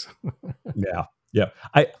 100 days. Yeah.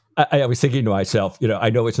 I was thinking to myself, I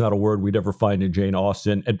know it's not a word we'd ever find in Jane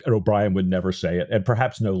Austen, and O'Brien would never say it, and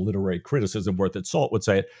perhaps no literary criticism worth its salt would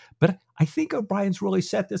say it. But I think O'Brien's really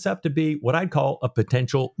set this up to be what I'd call a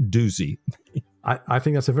potential doozy. I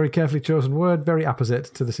think that's a very carefully chosen word, very apposite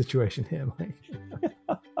to the situation here,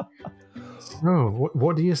 Mike. So,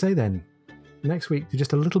 what do you say then? Next week,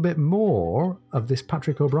 just a little bit more of this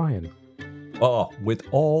Patrick O'Brien. Oh, with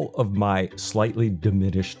all of my slightly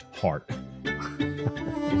diminished heart.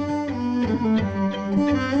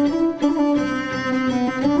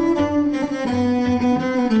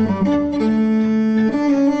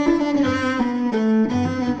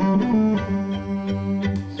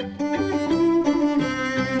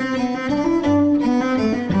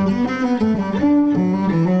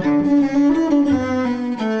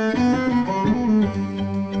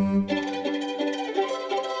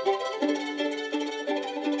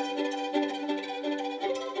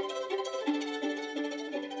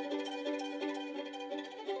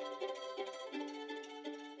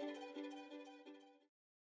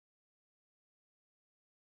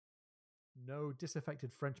 No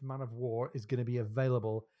disaffected French man of war is going to be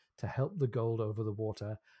available to help the gold over the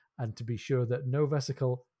water, and to be sure that no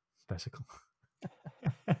vesicle.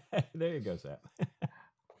 There you go, Sam.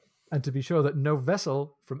 And to be sure that no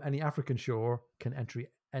vessel from any African shore can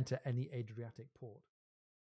enter any Adriatic port.